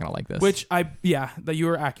 Yeah. He's not going to like this. Which that you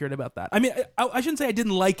were accurate about that. I mean, I shouldn't say I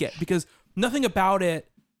didn't like it because nothing about it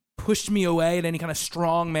pushed me away in any kind of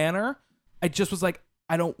strong manner. I just was like,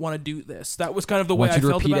 I don't want to do this. That was kind of the I way want I you to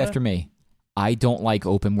felt repeat about after it. me. I don't like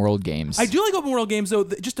open world games. I do like open world games, though.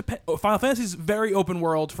 Final Fantasy is very open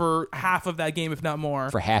world for half of that game, if not more.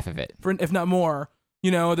 For half of it. If not more.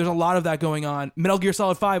 There's a lot of that going on. Metal Gear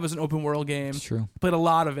Solid 5 was an open world game. It's true. Played a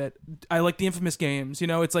lot of it. I like the Infamous games.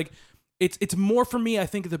 It's like it's more for me, I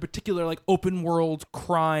think, the particular like open world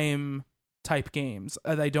crime type games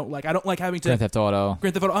that I don't like. I don't like having to Grand Theft Auto.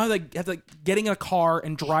 I like have to getting in a car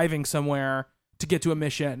and driving somewhere to get to a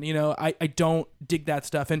mission. I don't dig that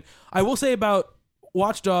stuff. And I will say about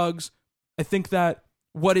Watch Dogs, I think that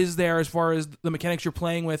what is there as far as the mechanics you're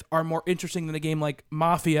playing with are more interesting than a game like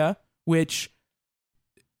Mafia, which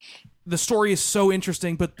the story is so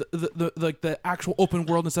interesting, but the actual open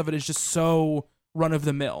worldness of it is just so run of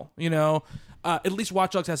the mill. At least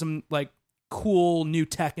Watch Dogs has some like cool new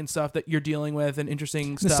tech and stuff that you're dealing with and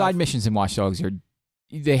interesting stuff. The side missions in Watch Dogs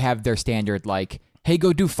they have their standard like, hey,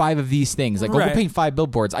 go do 5 of these things. Like, go paint 5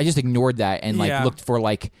 billboards. I just ignored that and looked for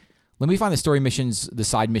like, let me find the story missions, the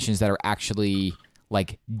side missions that are actually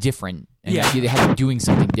like different. And they have you doing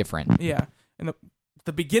something different. Yeah. And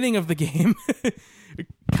the beginning of the game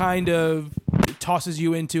kind of tosses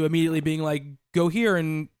you into immediately being like, go here.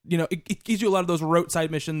 And, it gives you a lot of those rote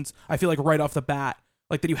side missions, I feel like, right off the bat.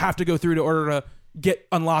 Like that you have to go through in order to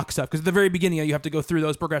unlock stuff. Because at the very beginning, you have to go through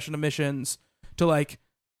those progression of missions to like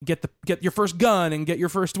get your first gun and get your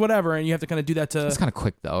first whatever, and you have to kind of do that to. It's kind of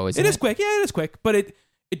quick though, isn't it? It is quick, yeah, it is quick, but it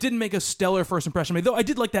didn't make a stellar first impression. Though I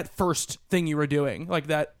did like that first thing you were doing, like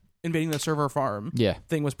that invading the server farm.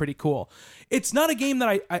 Thing was pretty cool. It's not a game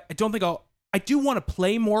that I don't think I do want to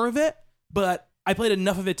play more of it, but I played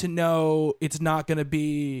enough of it to know it's not going to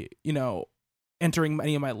be entering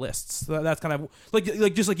any of my lists. So that's kind of like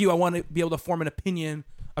just like you, I want to be able to form an opinion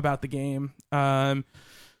about the game.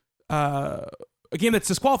 A game that's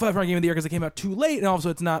disqualified for a game of the year because it came out too late, and also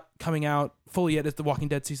it's not coming out fully yet, is The Walking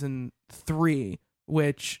Dead Season 3,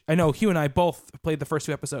 which I know Hugh and I both played the first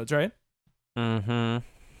 2 episodes, right? Mm-hmm.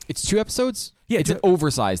 It's 2 episodes? Yeah. It's an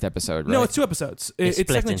oversized episode, right? No, it's 2 episodes. It's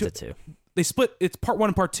split into 2. They split, it's part 1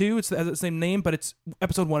 and part 2. It has the same name, but it's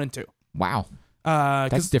episode 1 and 2. Wow.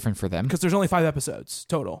 That's different for them. Because there's only 5 episodes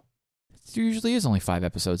total. There usually is only 5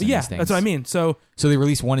 episodes in Yeah, these things. that's what I mean. So they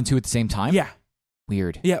release 1 and 2 at the same time? Yeah.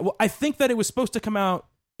 Weird. Yeah, well, I think that it was supposed to come out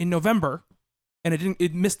in November, and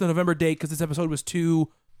it missed the November date because this episode was too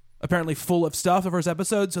apparently full of stuff, the first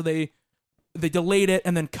episode, so they delayed it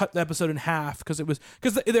and then cut the episode in half because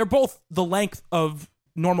they're both the length of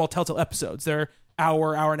normal Telltale episodes. They're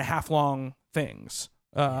hour and a half long things.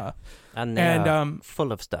 And they're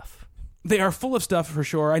full of stuff. They are full of stuff for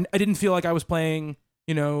sure. I didn't feel like I was playing,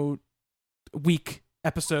 weak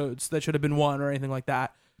episodes that should have been 1 or anything like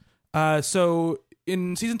that. So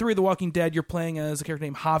in season 3 of The Walking Dead, you're playing as a character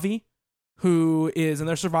named Javi, who is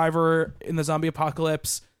another survivor in the zombie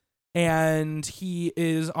apocalypse, and he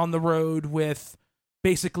is on the road with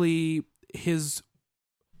basically his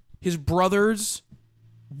brother's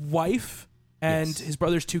wife and his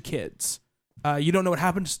brother's 2 kids. You don't know what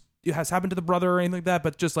has happened to the brother or anything like that,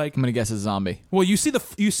 but just like, I'm gonna guess it's a zombie. Well, you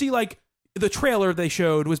see like the trailer they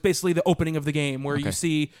showed was basically the opening of the game where you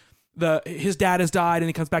see his dad has died and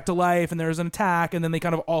he comes back to life and there's an attack, and then they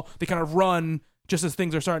kind of run just as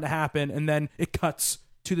things are starting to happen, and then it cuts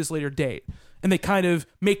to this later date, and they kind of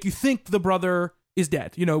make you think the brother is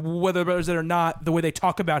dead. Whether the brother's dead or not, the way they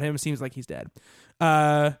talk about him seems like he's dead.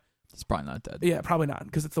 He's probably not dead. Yeah, probably not,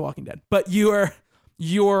 because it's The Walking Dead. But it's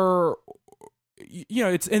The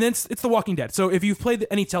Walking Dead. So if you've played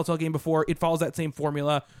any Telltale game before, it follows that same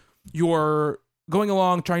formula. You're going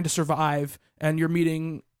along trying to survive, and you're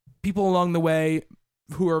meeting people along the way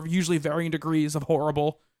who are usually varying degrees of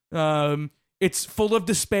horrible. It's full of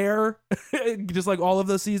despair, just like all of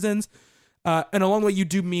those seasons. And along the way, you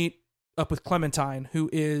do meet up with Clementine, who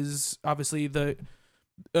is obviously the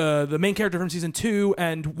main character from season 2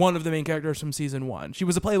 and one of the main characters from season 1. She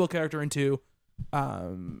was a playable character in 2.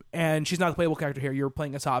 And she's not a playable character here. You're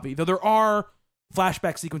playing as Javi, though there are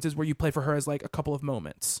flashback sequences where you play for her as like a couple of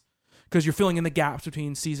moments, because you're filling in the gaps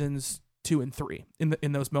between seasons 2 and 3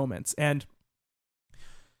 in those moments. And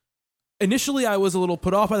initially, I was a little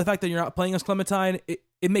put off by the fact that you're not playing as Clementine.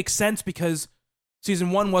 It makes sense because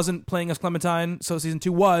season 1 wasn't playing as Clementine, so season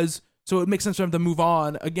 2 was. So it makes sense for them to move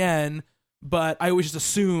on again. But I always just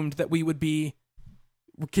assumed that we would be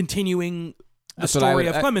continuing the story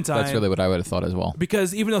of Clementine. That's really what I would have thought as well.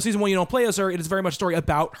 Because even though season 1 you don't play as her, it is very much a story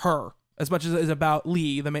about her as much as it is about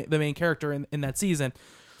Lee, the main character in that season.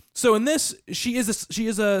 So in this, she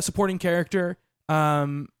is a supporting character,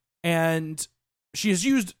 and she is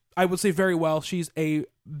used, I would say, very well. She's a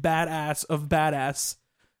badass of badass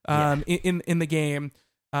in the game.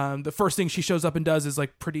 The first thing she shows up and does is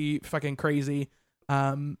like pretty fucking crazy,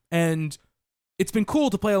 and it's been cool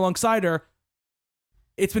to play alongside her.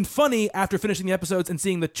 It's been funny after finishing the episodes and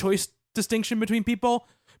seeing the choice distinction between people,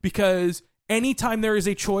 because anytime there is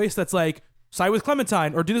a choice that's like side with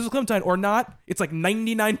Clementine or do this with Clementine or not, it's like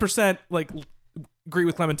 99% like agree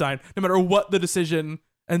with Clementine, no matter what the decision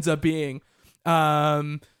ends up being.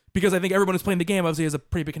 Because I think everyone who's playing the game obviously has a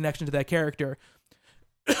pretty big connection to that character.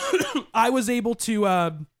 I was able to,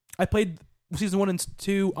 I played season 1 and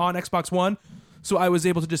 2 on Xbox One, so I was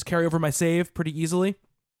able to just carry over my save pretty easily.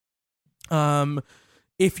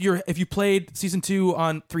 If you played season 2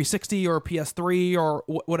 on 360 or PS3 or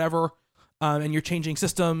whatever, and you're changing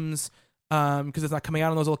systems, because it's not coming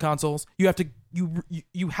out on those little consoles, you have to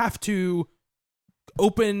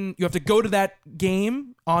go to that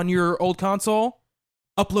game on your old console,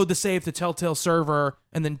 upload the save to Telltale server,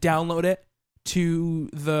 and then download it to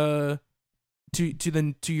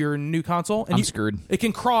your new console. And I'm screwed. It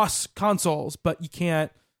can cross consoles, but you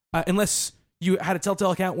can't unless you had a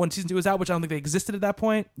Telltale account when season 2 was out, which I don't think they existed at that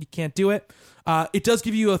point. You can't do it. It does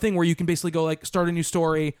give you a thing where you can basically go like start a new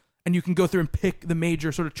story, and you can go through and pick the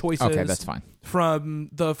major sort of choices. Okay, that's fine. From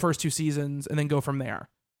the first 2 seasons, and then go from there.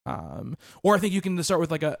 Or I think you can start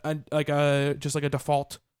with like a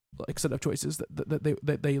default like set of choices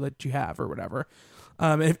that they let you have or whatever.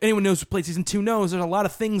 And if anyone knows who played season 2 knows there's a lot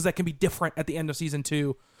of things that can be different at the end of season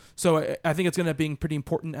 2. So I think it's going to be pretty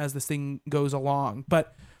important as this thing goes along.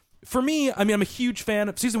 But for me, I mean, I'm a huge fan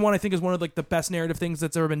of season 1. I think is one of like the best narrative things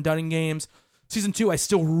that's ever been done in games. Season 2, I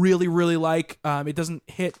still really, really like. It doesn't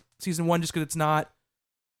hit season 1 just because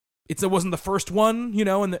it wasn't the first one, you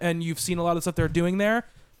know, and you've seen a lot of stuff they're doing there.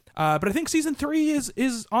 But I think season 3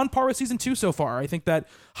 is on par with season 2 so far. I think that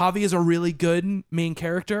Javi is a really good main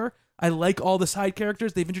character. I like all the side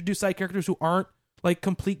characters. They've introduced side characters who aren't like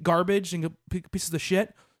complete garbage and pieces of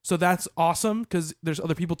shit. So that's awesome because there's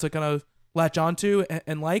other people to kind of latch onto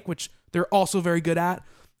and like, which they're also very good at.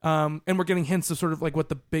 And we're getting hints of sort of like what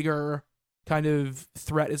the bigger kind of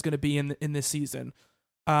threat is going to be in this season.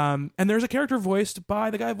 And there's a character voiced by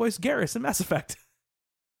the guy who voiced Garrus in Mass Effect.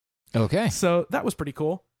 Okay. So that was pretty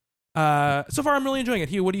cool. So far, I'm really enjoying it.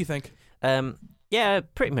 Hugh, what do you think? Yeah,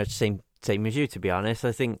 pretty much same as you, to be honest.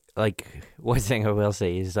 I think like one thing I will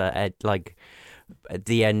say is that at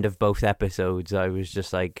the end of both episodes, I was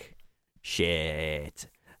just like, shit.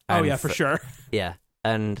 Oh yeah, for sure. Yeah,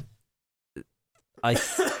 and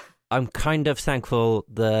I'm kind of thankful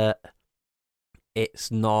that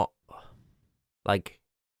it's not like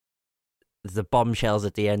the bombshells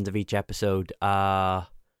at the end of each episode are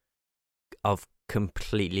of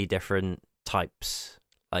completely different types.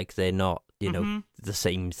 Like they're not, you know, the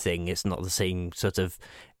same thing. It's not the same sort of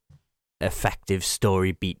effective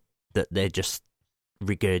story beat that they're just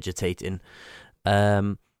regurgitating.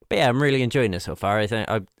 But yeah, I'm really enjoying it so far. I think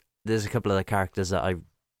there's a couple of the characters that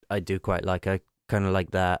I do quite like. I kind of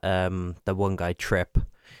like that the one guy Trip.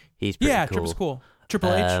 He's pretty cool. Trip's cool.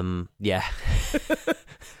 Triple H. Yeah.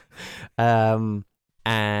 And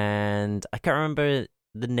I can't remember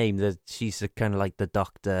the name. That she's kind of like the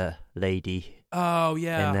doctor lady. Oh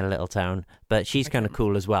yeah. In their little town, but she's kind of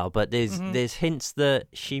cool as well. But there's hints that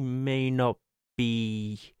she may not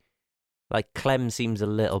be like Clem seems a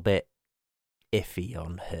little bit iffy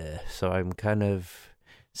on her, so I'm kind of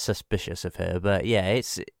suspicious of her. But yeah,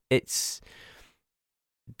 it's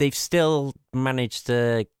they've still managed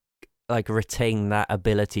to like retain that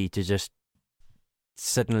ability to just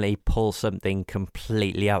suddenly pull something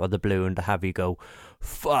completely out of the blue and to have you go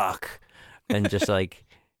fuck and just like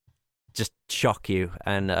just shock you.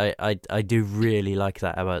 And I do really like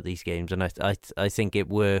that about these games, and I think it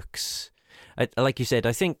works. Like you said,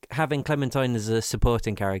 I think having Clementine as a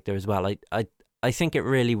supporting character as well, I think it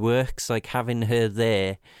really works, like having her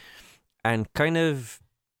there and kind of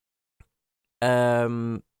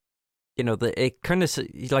you know, it kind of,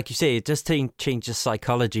 like you say, it just changes the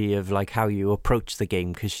psychology of like how you approach the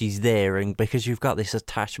game, because she's there and because you've got this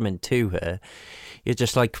attachment to her. You're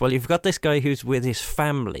just like, well, you've got this guy who's with his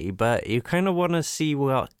family, but you kind of want to see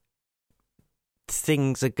what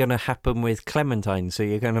things are going to happen with Clementine. So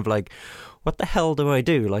you're kind of like, what the hell do I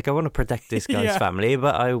do? Like, I want to protect this guy's family,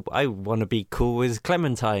 but I want to be cool with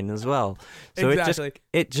Clementine as well. So exactly.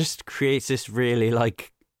 it just creates this really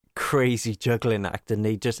like crazy juggling act. And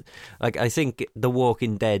they just like, I think the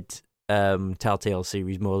Walking Dead Telltale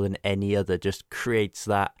series more than any other just creates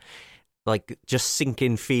that like just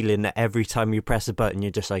sinking feeling that every time you press a button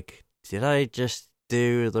you're just like, did I just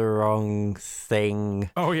do the wrong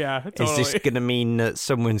thing? Oh yeah, totally. Is this gonna mean that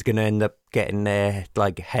someone's gonna end up getting their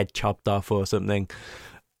like head chopped off or something?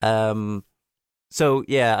 So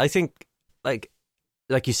yeah, I think like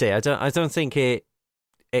you say, I don't think it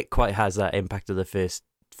quite has that impact of the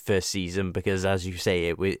first season, because as you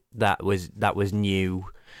say, that was new,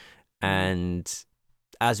 and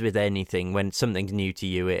as with anything, when something's new to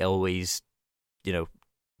you, it always,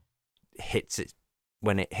 hits it.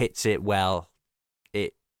 When it hits it well,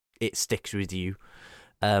 it sticks with you.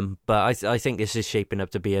 But I think this is shaping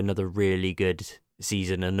up to be another really good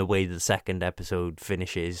season, and the way the second episode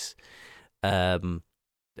finishes,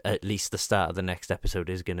 at least the start of the next episode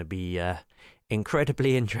is going to be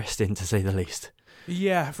incredibly interesting, to say the least.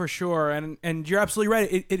 Yeah, for sure, and you're absolutely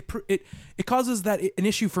right. It causes an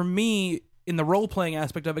issue for me in the role playing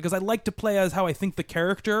aspect of it, because I like to play as how I think the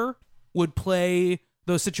character would play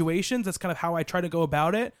those situations. That's kind of how I try to go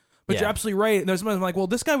about it. But you're absolutely right. And there's moments I'm like, well,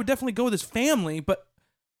 this guy would definitely go with his family, but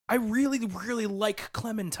I really, really like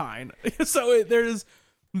Clementine. So there's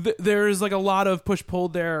like a lot of push-pull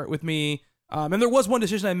there with me. And there was one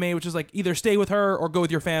decision I made, which is like either stay with her or go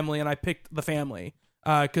with your family, and I picked the family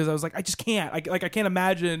because I was like, I just can't. I can't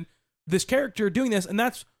imagine this character doing this, and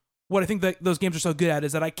that's what I think that those games are so good at,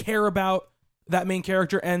 is that I care about that main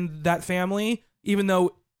character and that family, even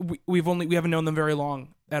though we haven't known them very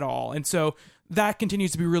long at all, and so that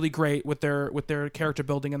continues to be really great with their character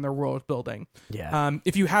building and their world building. Yeah.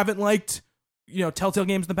 If you haven't liked, Telltale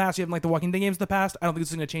games in the past, you haven't liked the Walking Dead games in the past, I don't think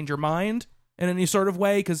this is going to change your mind in any sort of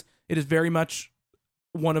way, because it is very much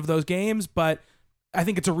one of those games, but I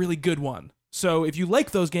think it's a really good one. So if you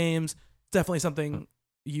like those games, it's definitely something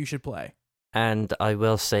you should play. And I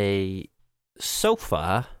will say, so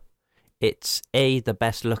far, it's A, the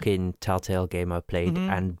best looking Telltale game I've played,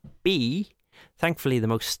 and B, thankfully the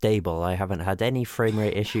most stable. I haven't had any frame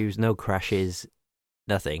rate issues, no crashes,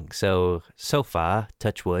 nothing. So far,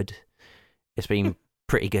 touch wood, it's been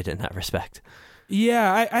pretty good in that respect.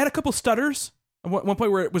 Yeah, I had a couple stutters at one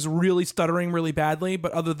point where it was really stuttering really badly,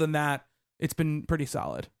 but other than that, it's been pretty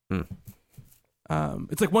solid.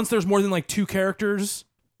 It's like once there's more than like two characters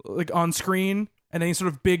like on screen and any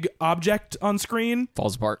sort of big object on screen,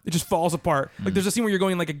 falls apart. It just falls apart. Like there's a scene where you're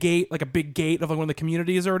going like a gate, like a big gate of like one of the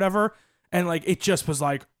communities or whatever, and like it just was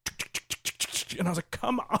like, and I was like,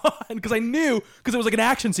 come on, because it was like an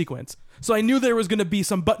action sequence, so I knew there was going to be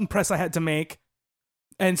some button press I had to make.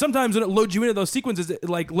 And sometimes when it loads you into those sequences, it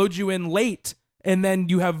like loads you in late, and then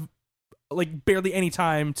you have like barely any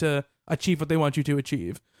time to achieve what they want you to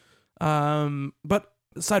achieve. But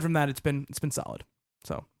aside from that, it's been solid.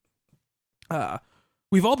 So,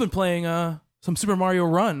 we've all been playing some Super Mario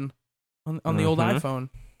Run on the old iPhone.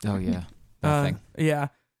 Oh yeah, that thing. Yeah,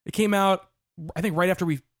 it came out I think right after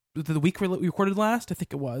the week we recorded last. I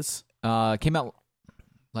think it was. Came out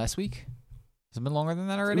last week. Has it been longer than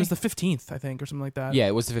that already? It was the 15th, I think, or something like that. Yeah,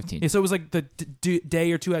 it was the 15th. Yeah, so it was like the day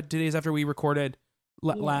or 2 days after we recorded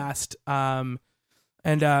last. And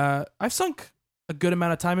I've sunk a good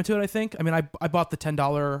amount of time into it, I think. I mean, I bought the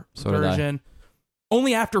 $10 version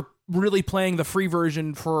only after really playing the free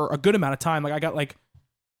version for a good amount of time. Like I got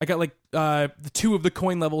the 2 of the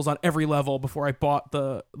coin levels on every level before I bought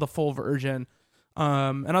the full version.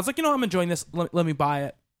 And I was like, I'm enjoying this. Let me buy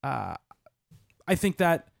it. I think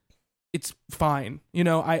that it's fine.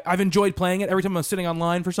 I've enjoyed playing it every time I'm sitting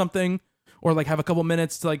online for something or like have a couple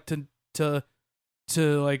minutes to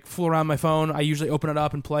like fool around my phone. I usually open it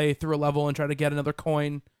up and play through a level and try to get another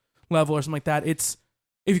coin level or something like that. It's,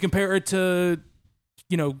 if you compare it to,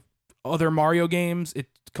 other Mario games, it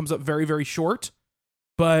comes up very, very short,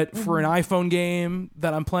 but for an iPhone game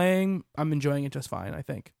that I'm playing, I'm enjoying it just fine, I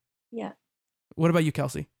think. Yeah. What about you,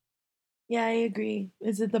 Kelsey? Yeah, I agree.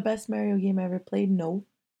 Is it the best Mario game I ever played? No.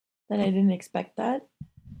 That I didn't expect that.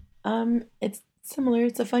 It's similar.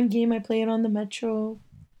 It's a fun game. I play it on the metro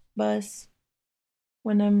bus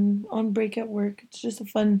when I'm on break at work. It's just a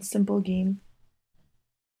fun, simple game.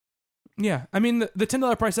 Yeah, I mean the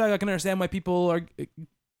 $10 price tag, I can understand why people are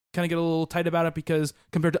kind of get a little tight about it, because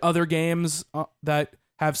compared to other games that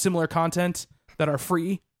have similar content that are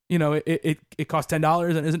free, it costs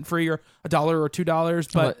 $10 and isn't free, or $1 or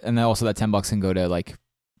 $2. But and then also that $10 can go to like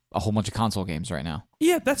a whole bunch of console games right now.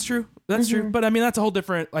 Yeah, that's true. That's true. But I mean, that's a whole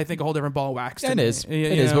different ball of wax. It is. It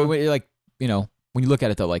is. But like, when you look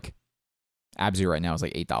at it though, like Abzu right now is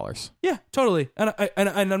like $8. Yeah, totally. And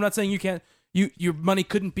I'm not saying you can't. Your money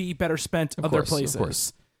couldn't be better spent other places. Of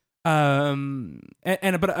course. But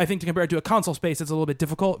I think to compare it to a console space, it's a little bit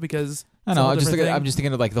difficult because I know. I'm just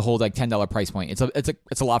thinking of like the whole like $10 price point.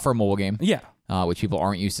 It's a lot for a mobile game. Yeah. Which people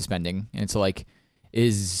aren't used to spending, and it's like,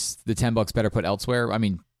 is the $10 better put elsewhere? I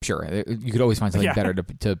mean, sure, you could always find something better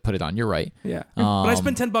to put it on. You're right. Yeah. But I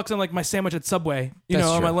spend $10 on like my sandwich at Subway,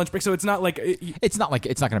 on my lunch break. So it's not like it's not going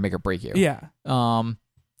to make or break you. Yeah.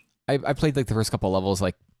 I played like the first couple levels,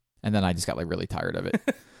 like, and then I just got like really tired of it.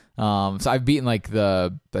 So I've beaten like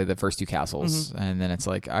the first 2 castles, and then it's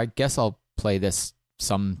like, I guess I'll play this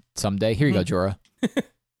someday. Here you go, Jorah.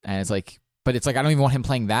 And it's like, but it's like I don't even want him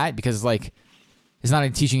playing that, because it's like it's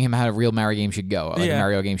not teaching him how a real Mario game should go, like a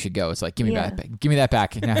Mario game should go. It's like, give me that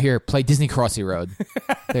back. Now here, play Disney Crossy Road.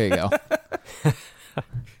 There you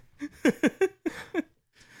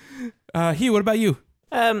go. Hugh, what about you?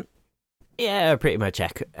 Yeah, pretty much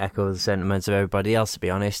echo the sentiments of everybody else. To be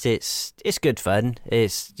honest, it's good fun.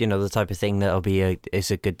 It's the type of thing that'll be a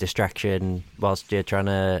good distraction whilst you're trying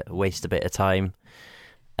to waste a bit of time.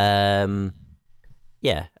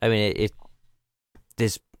 Yeah, I mean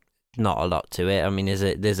there's not a lot to it. I mean,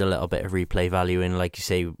 there's a little bit of replay value in, like you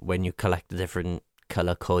say, when you collect the different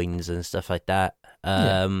color coins and stuff like that.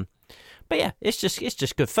 But yeah, it's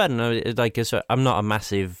just good fun. Like, I'm not a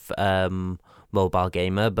massive mobile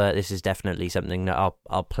gamer, but this is definitely something that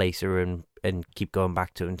I'll play through and keep going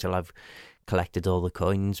back to until I've collected all the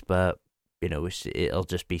coins. But it'll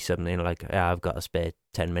just be something like, I've got a spare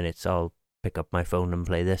 10 minutes. I'll pick up my phone and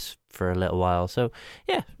play this for a little while. So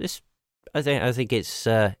yeah, I think it's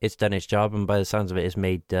done its job, and by the sounds of it, it's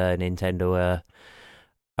made Nintendo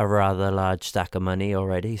a rather large stack of money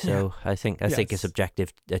already. So I think it's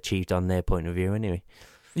objective achieved on their point of view anyway.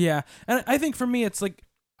 Yeah, and I think for me, it's like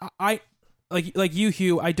I like you,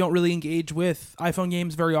 Hugh. I don't really engage with iPhone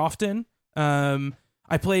games very often.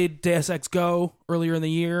 I played Deus Ex Go earlier in the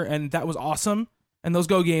year, and that was awesome. And those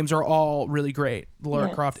Go games are all really great.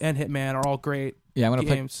 Lara Croft and Hitman are all great. Yeah, I'm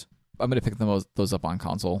gonna pick those up on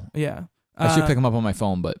console. Yeah, I should pick them up on my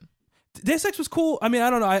phone, but Deus Ex was cool. I mean, I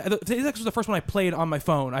don't know. Deus Ex was the first one I played on my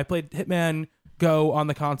phone. I played Hitman Go on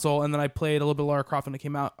the console, and then I played a little bit of Lara Croft when it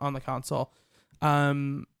came out on the console. So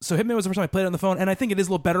Hitman was the first time I played it on the phone, and I think it is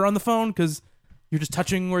a little better on the phone because you're just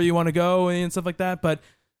touching where you want to go and stuff like that. But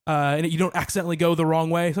and you don't accidentally go the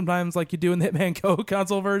wrong way sometimes, like you do in the Hitman Go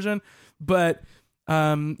console version. But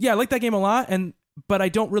yeah, I like that game a lot, but I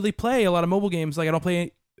don't really play a lot of mobile games. Like I don't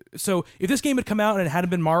play. So if this game had come out and it hadn't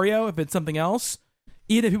been Mario, if it's something else,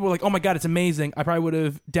 even if people were like, "Oh my god, it's amazing," I probably would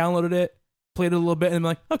have downloaded it, played it a little bit, and been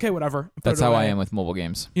like, "Okay, whatever." That's how I am with mobile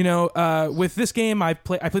games. With this game, I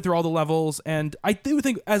played through all the levels, and I do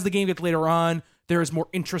think as the game gets later on, there is more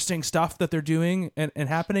interesting stuff that they're doing and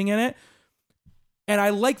happening in it. And I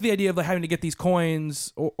like the idea of like having to get these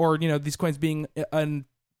coins, or these coins being a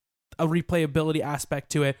replayability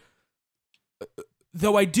aspect to it.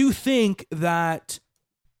 Though I do think that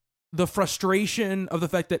the frustration of the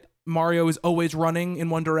fact that Mario is always running in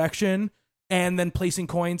one direction and then placing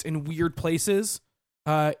coins in weird places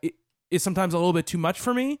is sometimes a little bit too much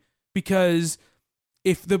for me, because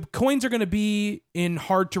if the coins are going to be in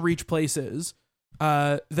hard to reach places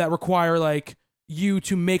that require like you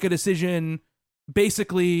to make a decision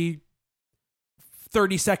basically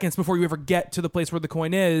 30 seconds before you ever get to the place where the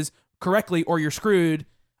coin is correctly, or you're screwed,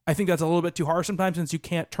 I think that's a little bit too harsh sometimes, since you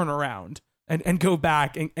can't turn around and go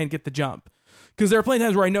back and get the jump. Because there are plenty of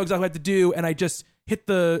times where I know exactly what I have to do, and I just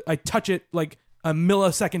I touch it like a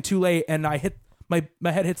millisecond too late, and I hit my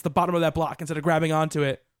head hits the bottom of that block instead of grabbing onto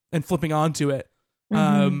it and flipping onto it.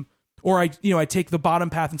 Mm-hmm. Or I take the bottom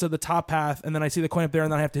path instead of the top path, and then I see the coin up there,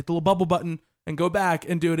 and then I have to hit the little bubble button and go back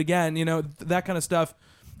and do it again. That kind of stuff.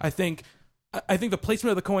 I think the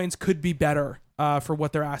placement of the coins could be better for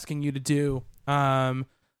what they're asking you to do.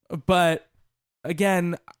 But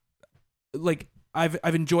again, like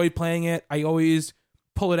I've enjoyed playing it. I always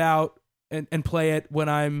pull it out and play it when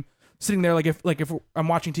I'm sitting there. Like if I'm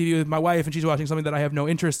watching TV with my wife and she's watching something that I have no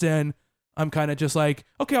interest in, I'm kind of just like,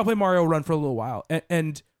 okay, I'll play Mario Run for a little while.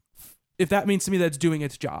 And if that means to me that it's doing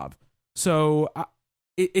its job. So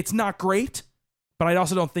it's not great, but I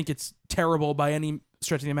also don't think it's terrible by any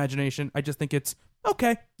stretch of the imagination. I just think it's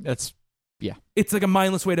okay. It's like a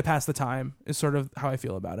mindless way to pass the time is sort of how I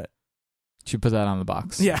feel about it. Should put that on the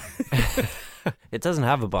box. Yeah. It doesn't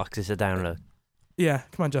have a box, it's a download. Yeah,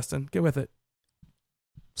 come on, Justin, get with it.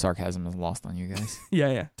 Sarcasm is lost on you guys.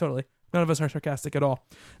 Yeah, totally. None of us are sarcastic at all.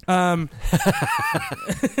 And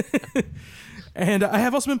I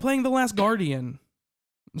have also been playing The Last Guardian.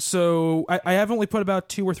 So I have only put about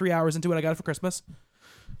 2 or 3 hours into it. I got it for Christmas.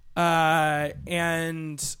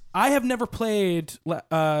 And I have never played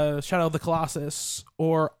Shadow of the Colossus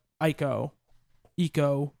or Ico,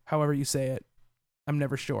 however you say it. I'm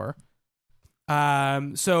never sure.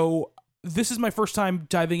 So this is my first time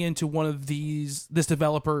diving into one of this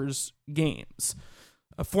developer's games.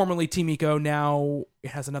 Formerly Team Ico, now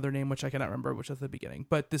it has another name which I cannot remember, which is the beginning.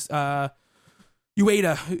 But this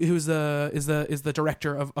Ueda, who is the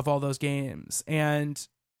director of all those games, and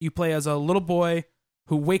you play as a little boy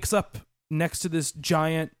who wakes up next to this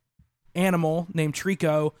giant animal named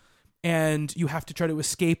Trico, and you have to try to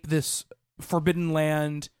escape this forbidden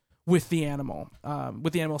land with the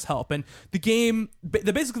animal's help. And the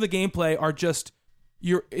basically the gameplay are just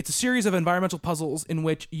it's a series of environmental puzzles in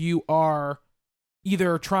which you are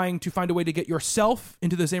either trying to find a way to get yourself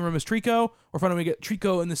into the same room as Trico, or find a way to get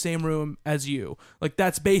Trico in the same room as you. Like,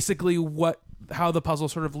 that's basically how the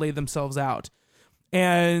puzzles sort of lay themselves out.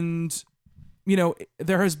 And, you know,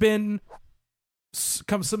 there has been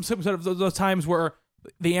some sort of those times where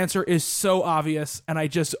the answer is so obvious and I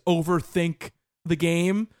just overthink the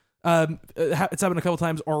game. It's happened a couple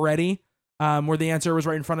times already, where the answer was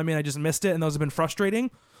right in front of me and I just missed it, and those have been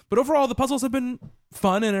frustrating. But overall, the puzzles have been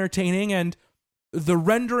fun and entertaining, and the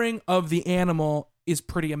rendering of the animal is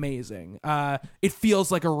pretty amazing. It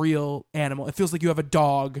feels like a real animal. It feels like you have a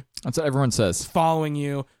dog. That's what everyone says. Following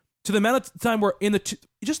you. To the amount of time where in the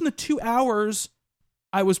 2 hours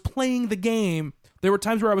I was playing the game, there were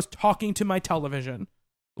times where I was talking to my television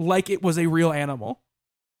like it was a real animal.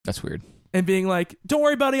 That's weird. And being like, "Don't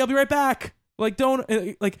worry, buddy, I'll be right back." Like, don't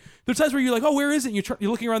like. There's times where you're like, "Oh, where is it?"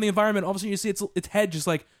 You're looking around the environment. All of a sudden, you see its head just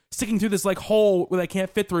like sticking through this like hole where they can't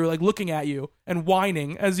fit through, like looking at you and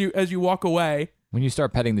whining as you walk away. When you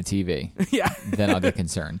start petting the TV, yeah, then I'll get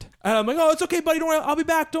concerned. And I'm like, "Oh, it's okay, buddy. Don't worry. I'll be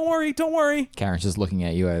back. Don't worry." Karen's just looking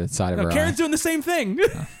at you at the side of her Karen's eye. doing the same thing.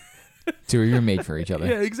 Two of you are made for each other.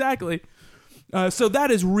 Yeah, exactly. So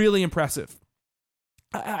that is really impressive.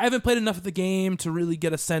 I haven't played enough of the game to really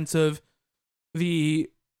get a sense of the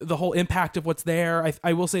whole impact of what's there.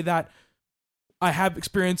 I will say that I have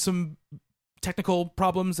experienced some technical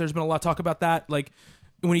problems. There's been a lot of talk about that. Like,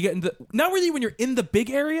 when you get into, not really when you're in the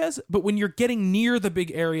big areas, but when you're getting near the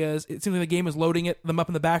big areas, it seems like the game is loading them up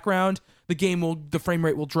in the background. The frame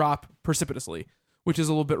rate will drop precipitously, which is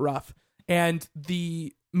a little bit rough. And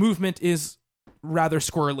the movement is rather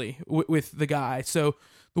squirrely with the guy. So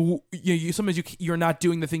sometimes you're not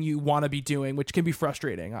doing the thing you want to be doing, which can be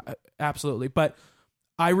frustrating. Absolutely. But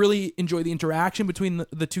I really enjoy the interaction between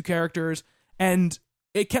the two characters, and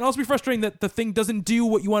it can also be frustrating that the thing doesn't do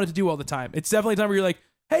what you want it to do all the time. It's definitely a time where you're like,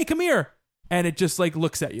 "Hey, come here," and it just like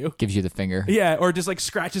looks at you, gives you the finger. Yeah, or just like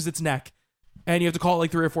scratches its neck, and you have to call it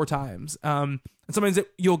like 3 or 4 times. And sometimes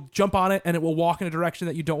you'll jump on it and it will walk in a direction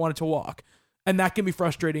that you don't want it to walk, and that can be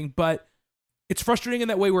frustrating. But it's frustrating in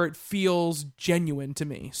that way where it feels genuine to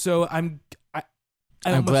me. So I'm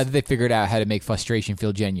glad that they figured out how to make frustration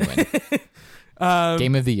feel genuine.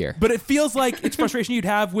 Game of the year. But it feels like it's frustration you'd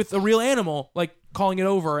have with a real animal, like calling it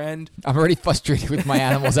over. And I'm already frustrated with my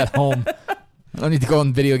animals at home. I don't need to go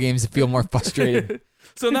in video games to feel more frustrated.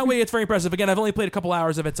 So in that way, it's very impressive. Again, I've only played a couple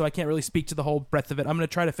hours of it, so I can't really speak to the whole breadth of it. I'm going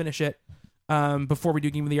to try to finish it before we do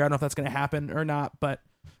Game of the Year. I don't know if that's going to happen or not, but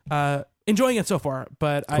enjoying it so far.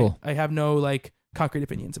 But cool. I have no like concrete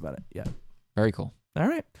opinions about it yet. Very cool. All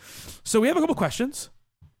right. So we have a couple questions,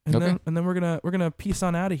 and okay. then we're gonna piece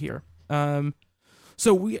on out of here.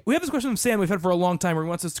 So we have this question from Sam we've had for a long time where she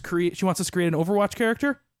wants us to create an Overwatch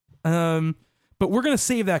character. But we're going to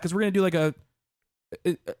save that because we're going to do like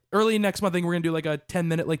early next month thing. We're going to do like a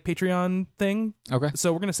 10-minute like Patreon thing. Okay.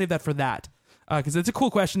 So we're going to save that for that because it's a cool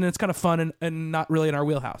question and it's kind of fun and not really in our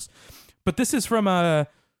wheelhouse. But this is from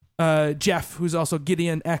Jeff, who's also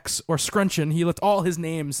Gideon X or Scrunchin. He left all his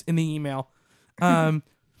names in the email.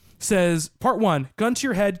 Says, part 1, gun to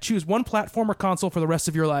your head, choose one platform or console for the rest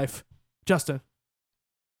of your life. Justin.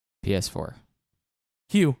 PS4.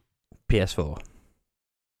 Hugh. PS4.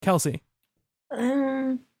 Kelsey.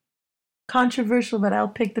 Controversial, but I'll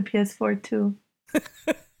pick the PS4 too.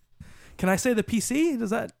 Can I say the PC?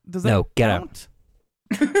 Does that no, get count?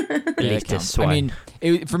 Out. I mean,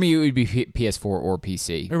 for me, it would be PS4 or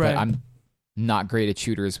PC. Right. But I'm not great at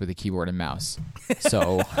shooters with a keyboard and mouse.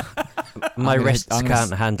 So my wrists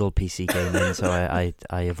can't handle PC gaming, so I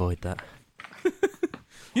avoid that.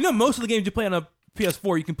 You know, most of the games you play on a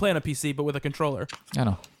PS4, you can play on a PC, but with a controller. I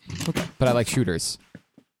know. Okay. But I like shooters.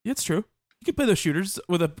 Yeah, it's true. You can play those shooters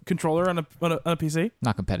with a controller on a PC.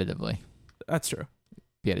 Not competitively. That's true.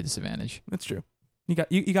 Be at a disadvantage. That's true.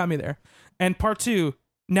 You got me there. And part 2,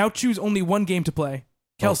 now choose only one game to play.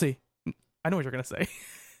 Kelsey, I know what you're going to say.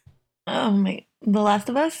 Oh my, The Last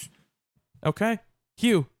of Us? Okay.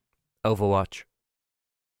 Hugh. Overwatch.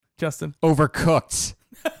 Justin. Overcooked.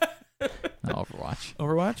 No, Overwatch.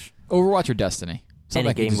 Overwatch or Destiny. Any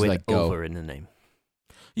like game with like over in the name.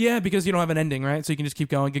 Yeah, because you don't have an ending, right? So you can just keep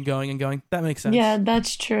going and going and going. That makes sense. Yeah,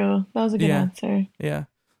 that's true. That was a good answer. Yeah.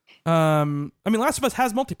 I mean, Last of Us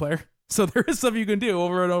has multiplayer, so there is stuff you can do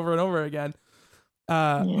over and over and over again.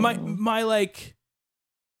 My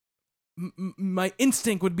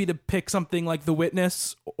instinct would be to pick something like The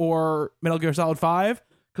Witness or Metal Gear Solid 5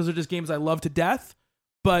 because they're just games I love to death.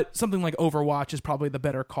 But something like Overwatch is probably the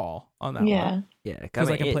better call on that Yeah. one. Yeah, 'Cause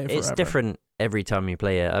I can play it it's forever. different every time you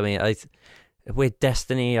play it. I mean, with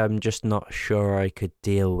Destiny, I'm just not sure I could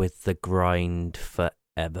deal with the grind forever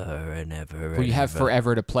and ever. Well, you have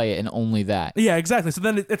forever to play it, and only that. Yeah, exactly. So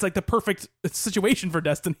then it's like the perfect situation for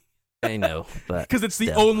Destiny I know, but because it's the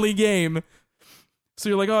still. only game. So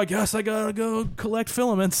you're like, oh, I guess I gotta go collect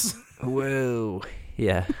filaments. Whoa,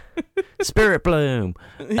 yeah, Spirit Bloom.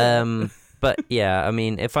 But yeah, I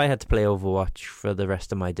mean, if I had to play Overwatch for the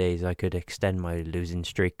rest of my days, I could extend my losing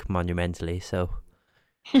streak monumentally. So,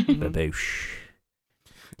 baboosh.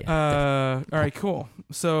 Yeah, All right, cool.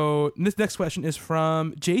 So this next question is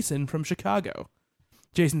from Jason from Chicago.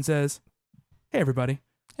 Jason says, "Hey everybody,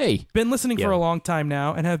 Hey, been listening for Yeah. a long time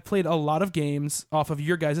now and have played a lot of games off of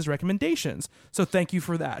your guys' recommendations. So thank you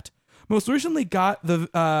for that. Most recently got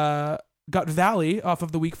Valley off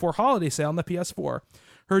of the week 4 holiday sale on the PS4.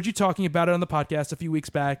 Heard you talking about it on the podcast a few weeks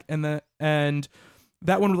back, and that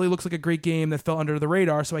one really looks like a great game that fell under the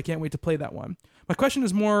radar, so I can't wait to play that one. My question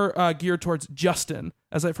is more geared towards Justin,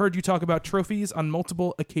 as I've heard you talk about trophies on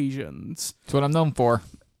multiple occasions. that's what I'm known for.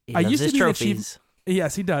 he I loves used to his be an trophies.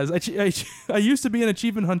 Yes, he does. I used to be an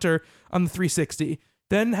achievement hunter on the 360,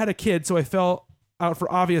 then had a kid, so I fell out for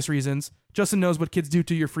obvious reasons. Justin knows what kids do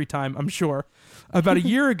to your free time, I'm sure. About a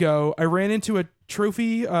year ago, I ran into a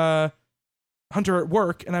trophy hunter at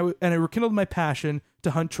work, and I rekindled my passion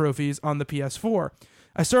to hunt trophies on the PS4.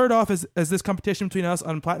 I started off as this competition between us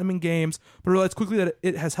on platinum games, but realized quickly that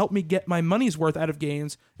it has helped me get my money's worth out of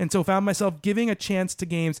games, and so found myself giving a chance to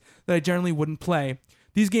games that I generally wouldn't play.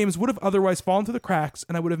 These games would have otherwise fallen through the cracks,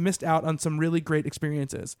 and I would have missed out on some really great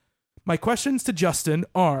experiences. My questions to Justin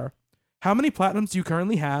are, how many platinums do you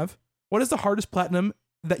currently have? What is the hardest platinum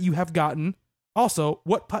that you have gotten? Also,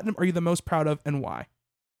 what platinum are you the most proud of and why?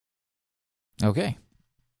 Okay.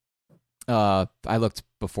 I looked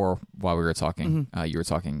before while we were talking. You were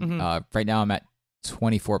talking. Mhm. Right now, I'm at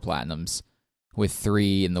 24 platinums with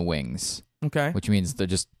 3 in the wings, Okay. which means they're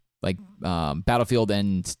just like Battlefield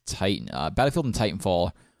and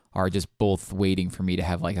Titanfall are just both waiting for me to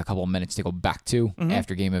have like a couple minutes to go back to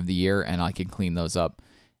after Game of the Year, and I can clean those up.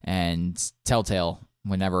 And Telltale,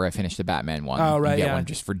 whenever I finish the Batman one, Oh, right, you get yeah. one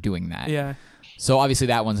just for doing that. Yeah. So obviously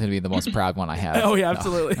that one's gonna be the most proud one I have. Oh, yeah,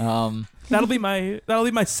 absolutely. Um, That'll be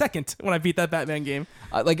my second when I beat that Batman game.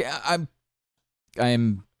 like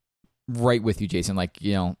I'm right with you, Jason. Like,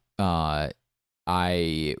 you know,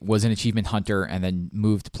 I was an achievement hunter and then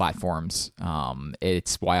moved platforms.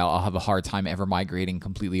 It's why I'll have a hard time ever migrating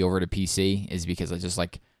completely over to PC, is because I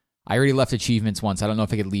already left achievements once. I don't know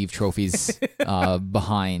if I could leave trophies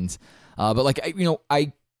behind. But like,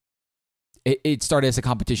 it started as a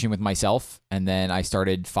competition with myself, and then I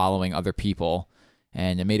started following other people,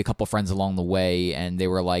 and I made a couple friends along the way, and they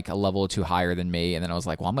were like a level or two higher than me, and then I was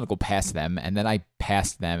like, well, I'm gonna go past them, and then I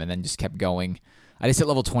passed them, and then just kept going. I just hit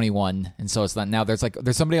level 21, and so it's not, now there's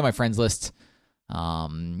somebody on my friends list,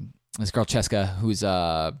 this girl Cheska, who's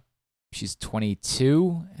she's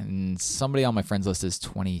 22, and somebody on my friends list is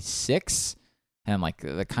 26, and I'm like,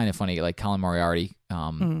 they're kind of funny, like Colin Moriarty,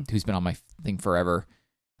 who's been on my thing forever.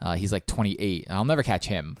 He's like 28. I'll never catch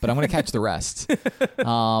him, but I'm going to catch the rest.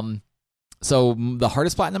 So the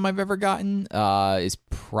hardest platinum I've ever gotten is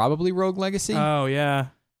probably Rogue Legacy. Oh, yeah.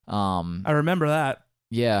 I remember that.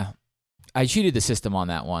 Yeah. I cheated the system on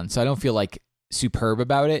that one, so I don't feel like superb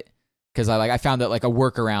about it, because I found that like a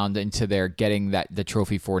workaround into their getting the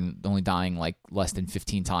trophy for only dying like less than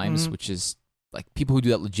 15 times, which is like people who do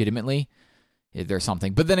that legitimately, there's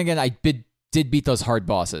something. But then again, I did beat those hard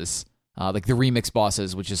bosses. Like the remix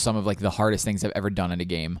bosses, which is some of like the hardest things I've ever done in a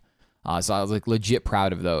game. So I was like legit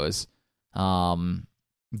proud of those.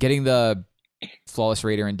 Getting the Flawless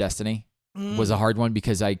Raider in Destiny was a hard one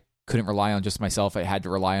because I couldn't rely on just myself. I had to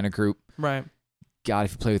rely on a group. Right. God,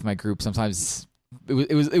 if you play with my group, sometimes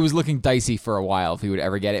it was looking dicey for a while if we would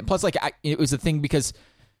ever get it. And plus, like it was a thing because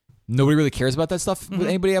nobody really cares about that stuff with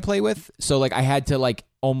anybody I play with. So like I had to like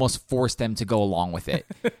almost force them to go along with it,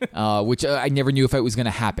 which I never knew if it was going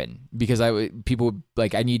to happen, because I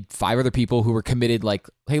need 5 other people who were committed. Like,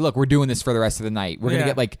 hey, look, we're doing this for the rest of the night. We're going to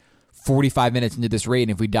get like 45 minutes into this raid,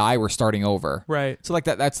 and if we die, we're starting over. Right. So like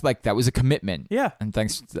that was a commitment. Yeah. And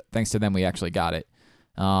thanks to them, we actually got it.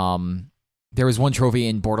 There was one trophy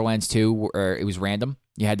in Borderlands 2 where it was random.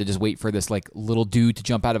 You had to just wait for this like little dude to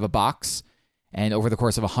jump out of a box, and over the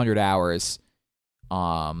course of 100 hours,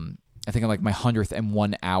 I think on like my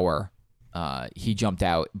 101 hour, he jumped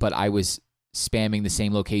out, but I was spamming the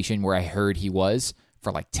same location where I heard he was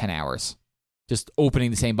for like 10 hours. Just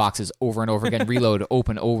opening the same boxes over and over again, reload,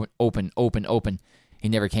 open. He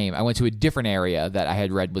never came. I went to a different area that I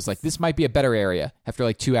had read was like, this might be a better area. After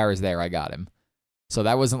like 2 hours there, I got him. So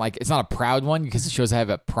that wasn't like, it's not a proud one because it shows I have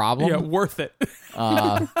a problem. Yeah, worth it.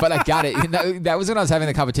 But I got it. That was when I was having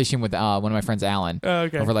the competition with one of my friends, Alan.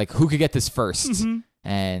 Okay. Over like, who could get this first? Mm-hmm.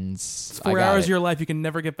 And It's 4 hours of your life you can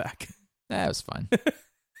never get back. That was fun.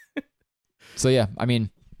 So yeah, I mean,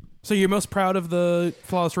 So you're most proud of the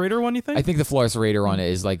Flawless Raider one, you think? I think the Flawless Raider one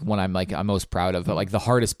is like one I'm most proud of. But like the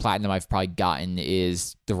hardest platinum I've probably gotten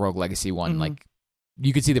is the Rogue Legacy one. Mhm. Like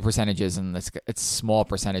you could see the percentages, and it's a small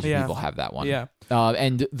percentage of people have that one. Yeah.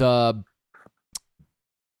 And the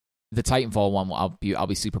Titanfall one I'll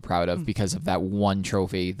be super proud of because of that one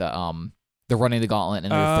trophy. The running the gauntlet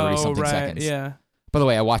in under 30 something seconds. Yeah. By the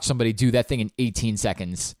way, I watched somebody do that thing in 18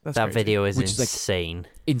 seconds. That's that crazy. video is Which is, like, insane.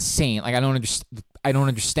 Insane. Like I don't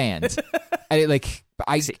understand.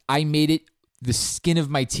 I made it the skin of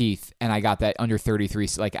my teeth, and I got that under 33,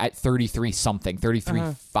 like at 33 something,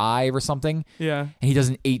 33.5 or something. Yeah. And he does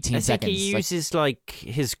in 18 I think seconds. he Like, uses like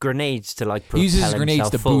his grenades to like propel he uses his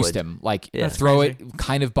grenades to himself forward. boost him. Like Yeah. throw That's it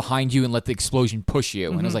kind of behind you and let the explosion push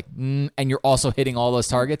you. And I was Mhm. like, and you're also hitting all those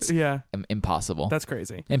targets. Yeah. Impossible. That's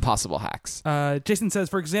crazy. Impossible hacks. Jason says,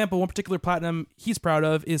 for example, one particular platinum he's proud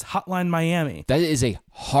of is Hotline Miami. That is a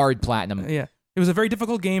hard platinum. Yeah. It was a very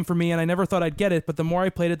difficult game for me, and I never thought I'd get it, but the more I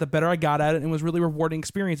played it, the better I got at it, and it was really rewarding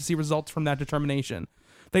experience to see results from that determination.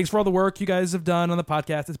 Thanks for all the work you guys have done on the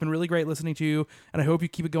podcast. It's been really great listening to you, and I hope you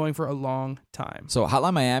keep it going for a long time. So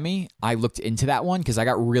Hotline Miami, I looked into that one because I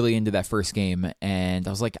got really into that first game, and I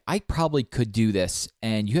was like, I probably could do this.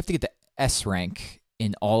 And you have to get the S rank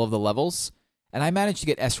in all of the levels, and I managed to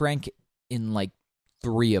get S rank in like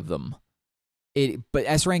 3 of them. But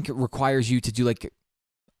S rank requires you to do like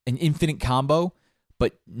an infinite combo,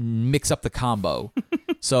 but mix up the combo.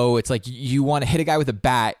 So it's like you want to hit a guy with a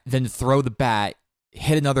bat, then throw the bat,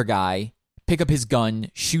 hit another guy, pick up his gun,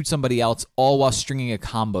 shoot somebody else, all while stringing a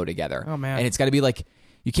combo together. Oh, man. And it's got to be like,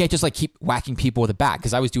 you can't just like keep whacking people with a bat,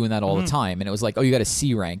 because I was doing that all the time. And it was like, oh, you got a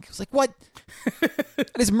C rank. I was like, what?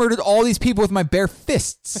 I just murdered all these people with my bare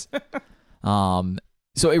fists.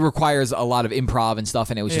 So it requires a lot of improv and stuff,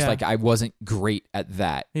 and it was just like I wasn't great at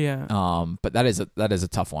that. Yeah. But that is a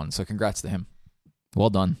tough one. So congrats to him. Well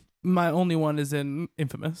done. My only one is in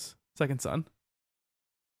Infamous Second Son,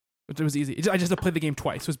 which was easy. I just had to play the game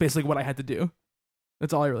twice. It was basically what I had to do.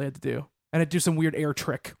 That's all I really had to do. And I'd do some weird air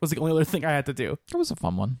trick was the only other thing I had to do. It was a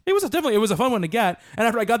fun one. It was a fun one to get. And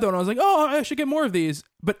after I got that one, I was like, oh, I should get more of these.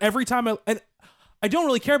 But every time I don't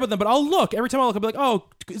really care about them, but I'll look. Every time I look, I'll be like, oh,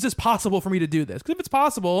 is this possible for me to do this? Because if it's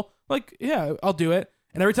possible, like, yeah, I'll do it.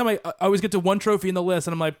 And every time I always get to one trophy in the list,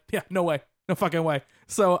 and I'm like, yeah, no way. No fucking way.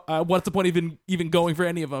 So what's the point even going for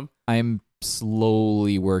any of them? I'm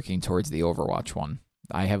slowly working towards the Overwatch one.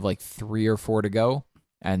 I have like 3 or 4 to go,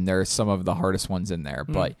 and there's some of the hardest ones in there.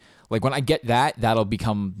 But like when I get that, that'll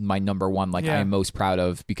become my number one, like I'm most proud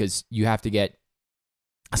of, because you have to get,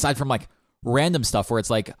 aside from like random stuff where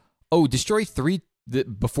it's like, oh, destroy 3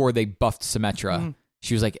 before they buffed Symmetra.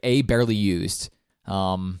 She was like barely used.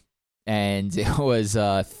 And it was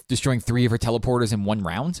destroying 3 of her teleporters in 1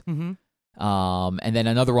 round. And then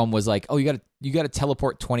another one was like, oh, you got to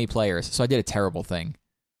teleport 20 players. So I did a terrible thing.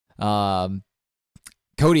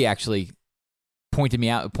 Cody actually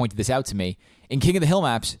pointed this out to me. In King of the Hill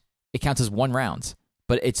maps, it counts as 1 round,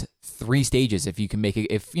 but it's 3 stages if you can make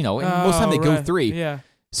it. If you know, and most of the time they go 3. Yeah.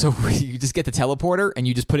 So you just get the teleporter and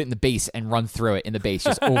you just put it in the base and run through it in the base,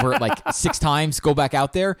 just over it like 6 times, go back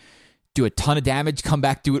out there, do a ton of damage, come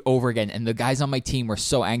back, do it over again. And the guys on my team were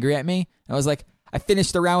so angry at me. I was like, I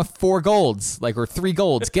finished the round with 4 golds, or 3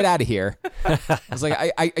 golds. Get out of here. I was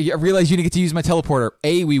like, I realized you didn't get to use my teleporter.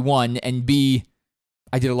 A, we won, and B,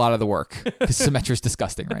 I did a lot of the work, because Symmetra's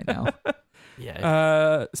disgusting right now.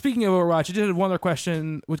 Yeah. Speaking of Overwatch, I did have one other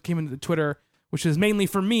question which came into the Twitter, which is mainly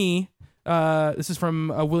for me. This is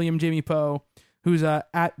from William Jamie Poe, who's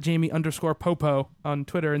at Jamie_Popo on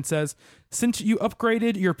Twitter, and says, since you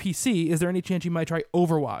upgraded your PC, is there any chance you might try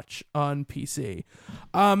Overwatch on PC?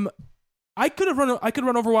 I could run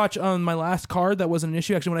Overwatch on my last card. That wasn't an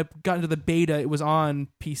issue. Actually, when I got into the beta, it was on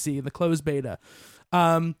PC, the closed beta.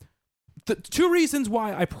 The 2 reasons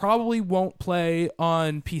why I probably won't play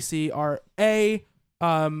on PC are A,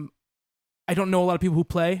 I don't know a lot of people who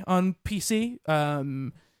play on PC.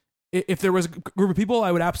 If there was a group of people,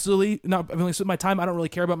 I would absolutely not spend my time. I don't really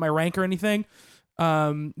care about my rank or anything.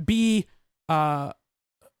 B, I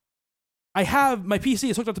have my PC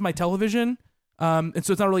is hooked up to my television, and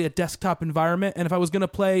so it's not really a desktop environment. And if I was going to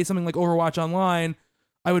play something like Overwatch online,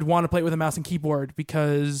 I would want to play it with a mouse and keyboard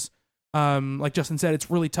because, like Justin said, it's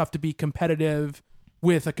really tough to be competitive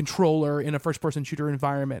with a controller in a first-person shooter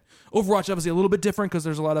environment. Overwatch obviously a little bit different because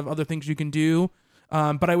there's a lot of other things you can do,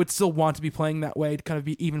 but I would still want to be playing that way to kind of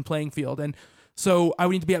be even playing field. And so I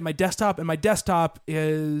would need to be at my desktop, and my desktop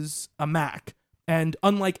is a Mac. And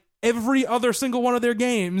unlike every other single one of their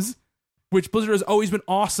games, which Blizzard has always been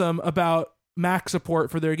awesome about Mac support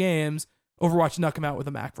for their games, Overwatch did not come out with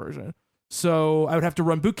a Mac version. So I would have to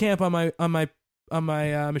run Boot Camp on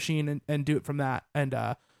my machine and do it from that, and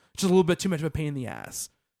just a little bit too much of a pain in the ass.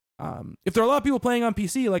 If there are a lot of people playing on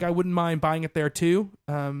PC, like I wouldn't mind buying it there too.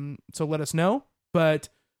 So let us know. But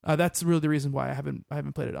that's really the reason why I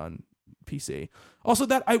haven't played it on PC. Also,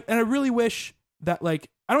 I really wish that, like,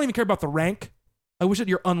 I don't even care about the rank. I wish that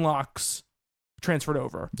your unlocks transferred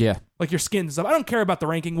over. Yeah. Like your skins and stuff. I don't care about the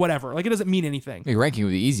ranking, whatever. Like, it doesn't mean anything. Your ranking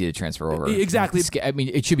would be easy to transfer over. Exactly. I mean,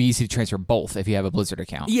 it should be easy to transfer both if you have a Blizzard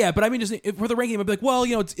account. Yeah, but I mean, just for the ranking, I'd be like, well,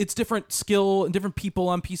 it's different skill and different people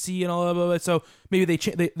on PC and all of that. So maybe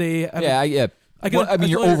they Yeah.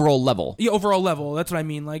 Your overall level. Yeah, overall level. That's what I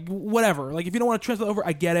mean. Like, whatever. Like, if you don't want to transfer over,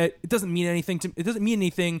 I get it. It doesn't mean anything it doesn't mean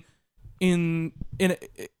anything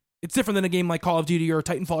it's different than a game like Call of Duty or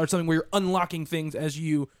Titanfall or something where you're unlocking things as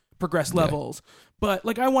you progress levels. But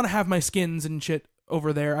like, I want to have my skins and shit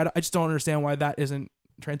over there. I just don't understand why that isn't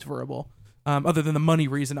transferable. Other than the money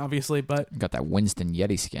reason, obviously. But You got that Winston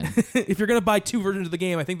Yeti skin. if you're gonna buy two versions of the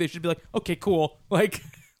game, I think they should be like, okay, cool. Like,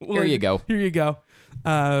 Here you go. Here you go.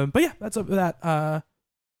 But yeah, that's up for that.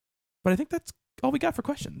 But I think that's all we got for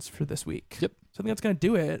questions for this week. Yep. So I think that's gonna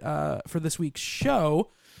do it for this week's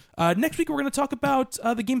show. Next week we're gonna talk about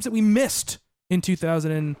the games that we missed in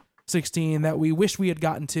 2016 that we wish we had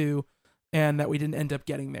gotten to and that we didn't end up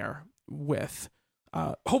getting there with.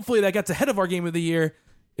 Hopefully that gets ahead of our game of the year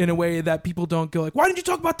in a way that people don't go like, why didn't you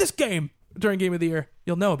talk about this game during game of the year?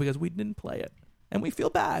 You'll know because we didn't play it. And we feel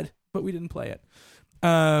bad, but we didn't play it.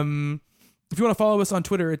 If you want to follow us on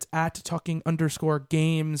Twitter, it's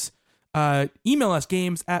 @talking_games. Email us,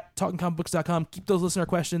 games@talkingcomicbooks.com. Keep those listener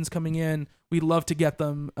questions coming in. We love to get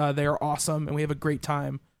them. They are awesome, and we have a great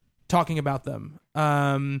time talking about them.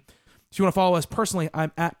 If you want to follow us personally,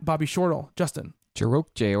 I'm @Bobby Shortle. Justin. Jaroak,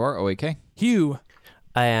 J-O-R-O-A-K. Hugh.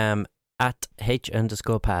 I am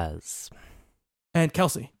 @H_Paz. And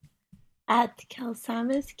Kelsey.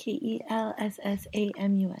 @Kelsamus,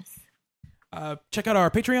 KELSSAMUS. Check out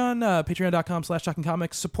our Patreon,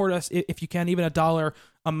 patreon.com/talkingcomics. Support us if you can. Even $1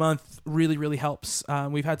 a month really, really helps.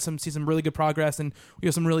 We've had some really good progress, and we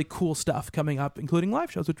have some really cool stuff coming up, including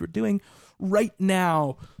live shows, which we're doing right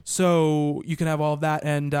now. So you can have all of that.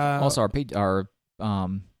 And also our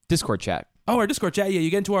Discord chat. Oh, our Discord chat. Yeah, you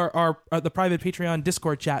get into our the private Patreon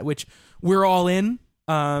Discord chat, which we're all in,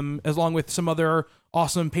 along with some other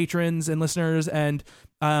awesome patrons and listeners, and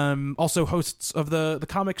also hosts of the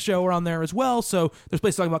comics show are on there as well. So there's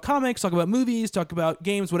places to talk about comics, talk about movies, talk about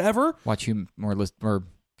games, whatever. Watch Hugh or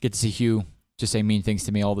get to see Hugh just say mean things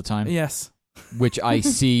to me all the time. Yes. Which I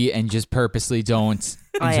see and just purposely don't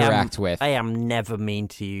interact with. I am never mean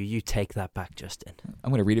to you. You take that back, Justin.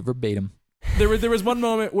 I'm going to read it verbatim. There was one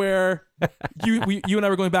moment where you and I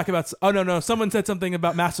were going back about. Oh no, someone said something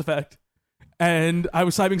about Mass Effect. And I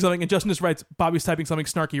was typing something, and Justin just writes, Bobby's typing something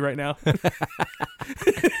snarky right now.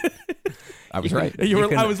 I was right.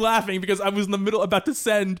 I was laughing because I was in the middle about to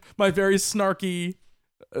send my very snarky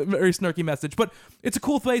message. But it's a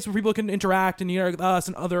cool place where people can interact and interact with us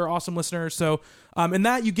and other awesome listeners. So, in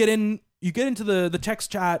that you get into the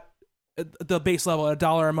text chat at the base level at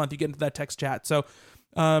 $1 a month. You get into that text chat. So,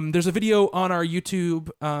 there's a video on our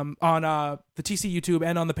YouTube, on the TC YouTube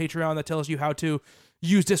and on the Patreon that tells you how to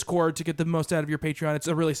use Discord to get the most out of your Patreon. It's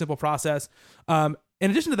a really simple process. In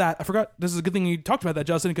addition to that, I forgot, this is a good thing you talked about that,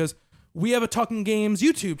 Justin, because we have a Talking Games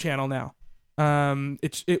YouTube channel now.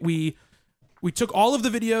 We took all of the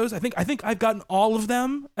videos. I think I've gotten all of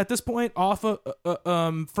them at this point off from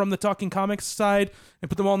the Talking Comics side and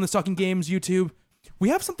put them all in the Talking Games YouTube. We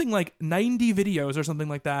have something like 90 videos or something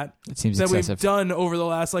like that. It seems that excessive. We've done over the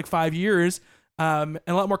last 5 years, and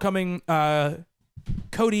a lot more coming.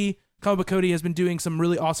 Comic Book Cody has been doing some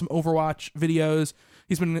really awesome Overwatch videos.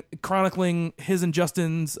 He's been chronicling his and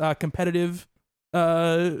Justin's competitive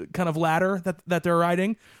kind of ladder that they're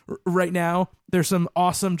riding right now. There's some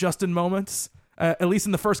awesome Justin moments, at least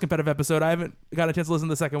in the first competitive episode. I haven't got a chance to listen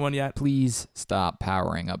to the second one yet. Please stop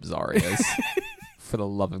powering up Zarya's. For the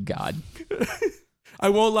love of God. I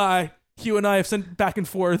won't lie. Hugh and I have sent back and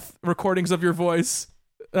forth recordings of your voice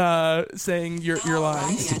saying your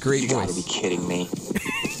lines. It's a great voice. You gotta be kidding me.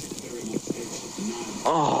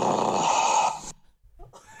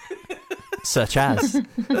 Such as. Hugh,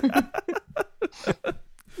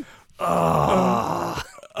 how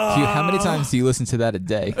many times do you listen to that a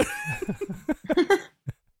day?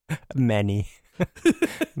 Many.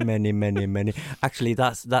 many. Actually,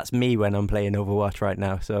 that's me when I'm playing Overwatch right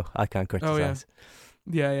now, so I can't criticize.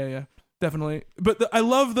 Yeah. Definitely. But I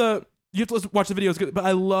love you have to watch the videos, but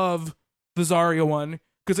I love the Zarya one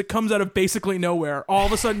because it comes out of basically nowhere. All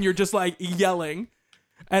of a sudden, you're just like yelling.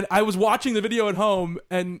 And I was watching the video at home,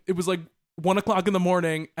 and it was like 1:00 in the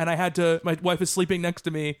morning, and my wife is sleeping next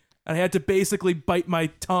to me, and I had to basically bite my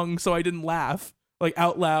tongue so I didn't laugh, like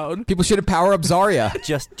out loud. People should have power up Zarya.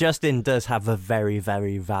 Justin does have a very,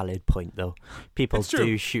 very valid point, though. People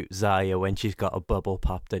do shoot Zarya when she's got a bubble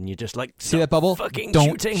popped, and you're just like, see that bubble? Fucking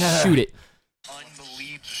don't shooting her. shoot it.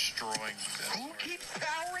 Unbelievable destroying them. Who keeps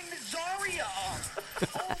powering the Zarya up?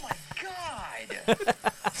 Oh my god!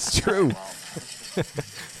 It's true.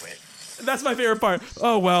 That's my favorite part.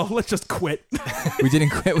 Oh, well, let's just quit. We didn't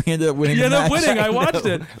quit. We ended up winning. You the ended up match. winning. I watched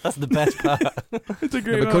it. That's the best part. It's a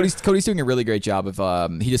great But Cody's doing a really great job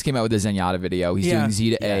of he just came out with a Zenyatta video. He's doing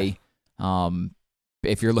Z to A.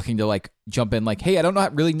 If you're looking to like jump in like, hey, I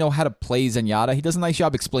don't really know how to play Zenyatta, he does a nice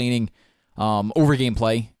job explaining over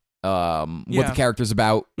gameplay, what the character's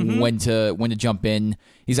about, when to jump in.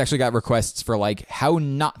 He's actually got requests for like how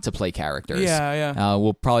not to play characters. Yeah.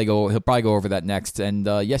 He'll probably go over that next. And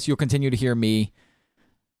yes, you'll continue to hear me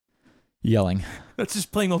yelling. That's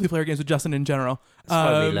just playing multiplayer games with Justin in general. That's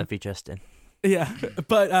why we love you, Justin. Yeah,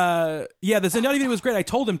 but the Zenyatta video was great. I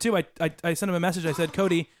told him too. I sent him a message. I said,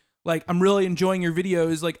 Cody, like, I'm really enjoying your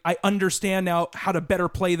videos. Like, I understand now how to better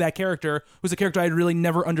play that character. It was a character I had really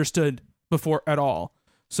never understood before at all.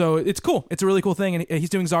 So it's cool. It's a really cool thing, and he's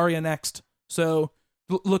doing Zarya next. So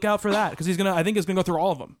look out for that because I think he's gonna go through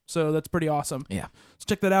all of them. So that's pretty awesome. Yeah, so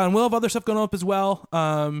check that out, and we'll have other stuff going up as well.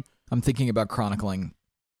 I'm thinking about chronicling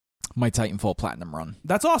my Titanfall Platinum run.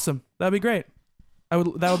 That's awesome. That'd be great.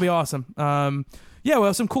 That would be awesome. We'll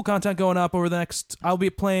have some cool content going up over the next. I'll be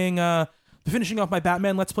playing. Finishing off my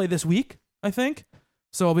Batman Let's Play this week, I think.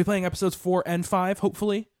 So I'll be playing episodes 4 and 5,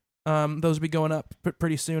 hopefully. Those will be going up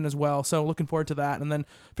pretty soon as well. So looking forward to that, and then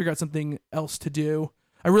figure out something else to do.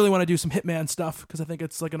 I really want to do some Hitman stuff because I think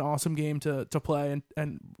it's like an awesome game to play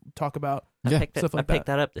and talk about. Yeah. I picked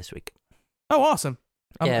that up this week. Oh, awesome!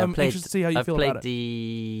 I'm anxious to see how you feel about it. I've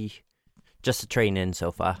played just the training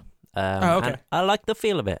so far. Okay. I like the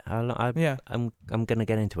feel of it. I'm gonna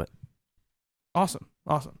get into it. Awesome.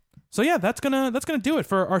 So yeah, that's gonna do it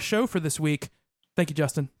for our show for this week. Thank you,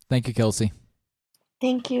 Justin. Thank you, Kelsey.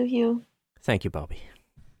 Thank you, Hugh. Thank you, Bobby.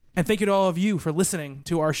 And thank you to all of you for listening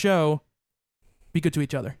to our show. Be good to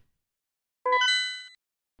each other.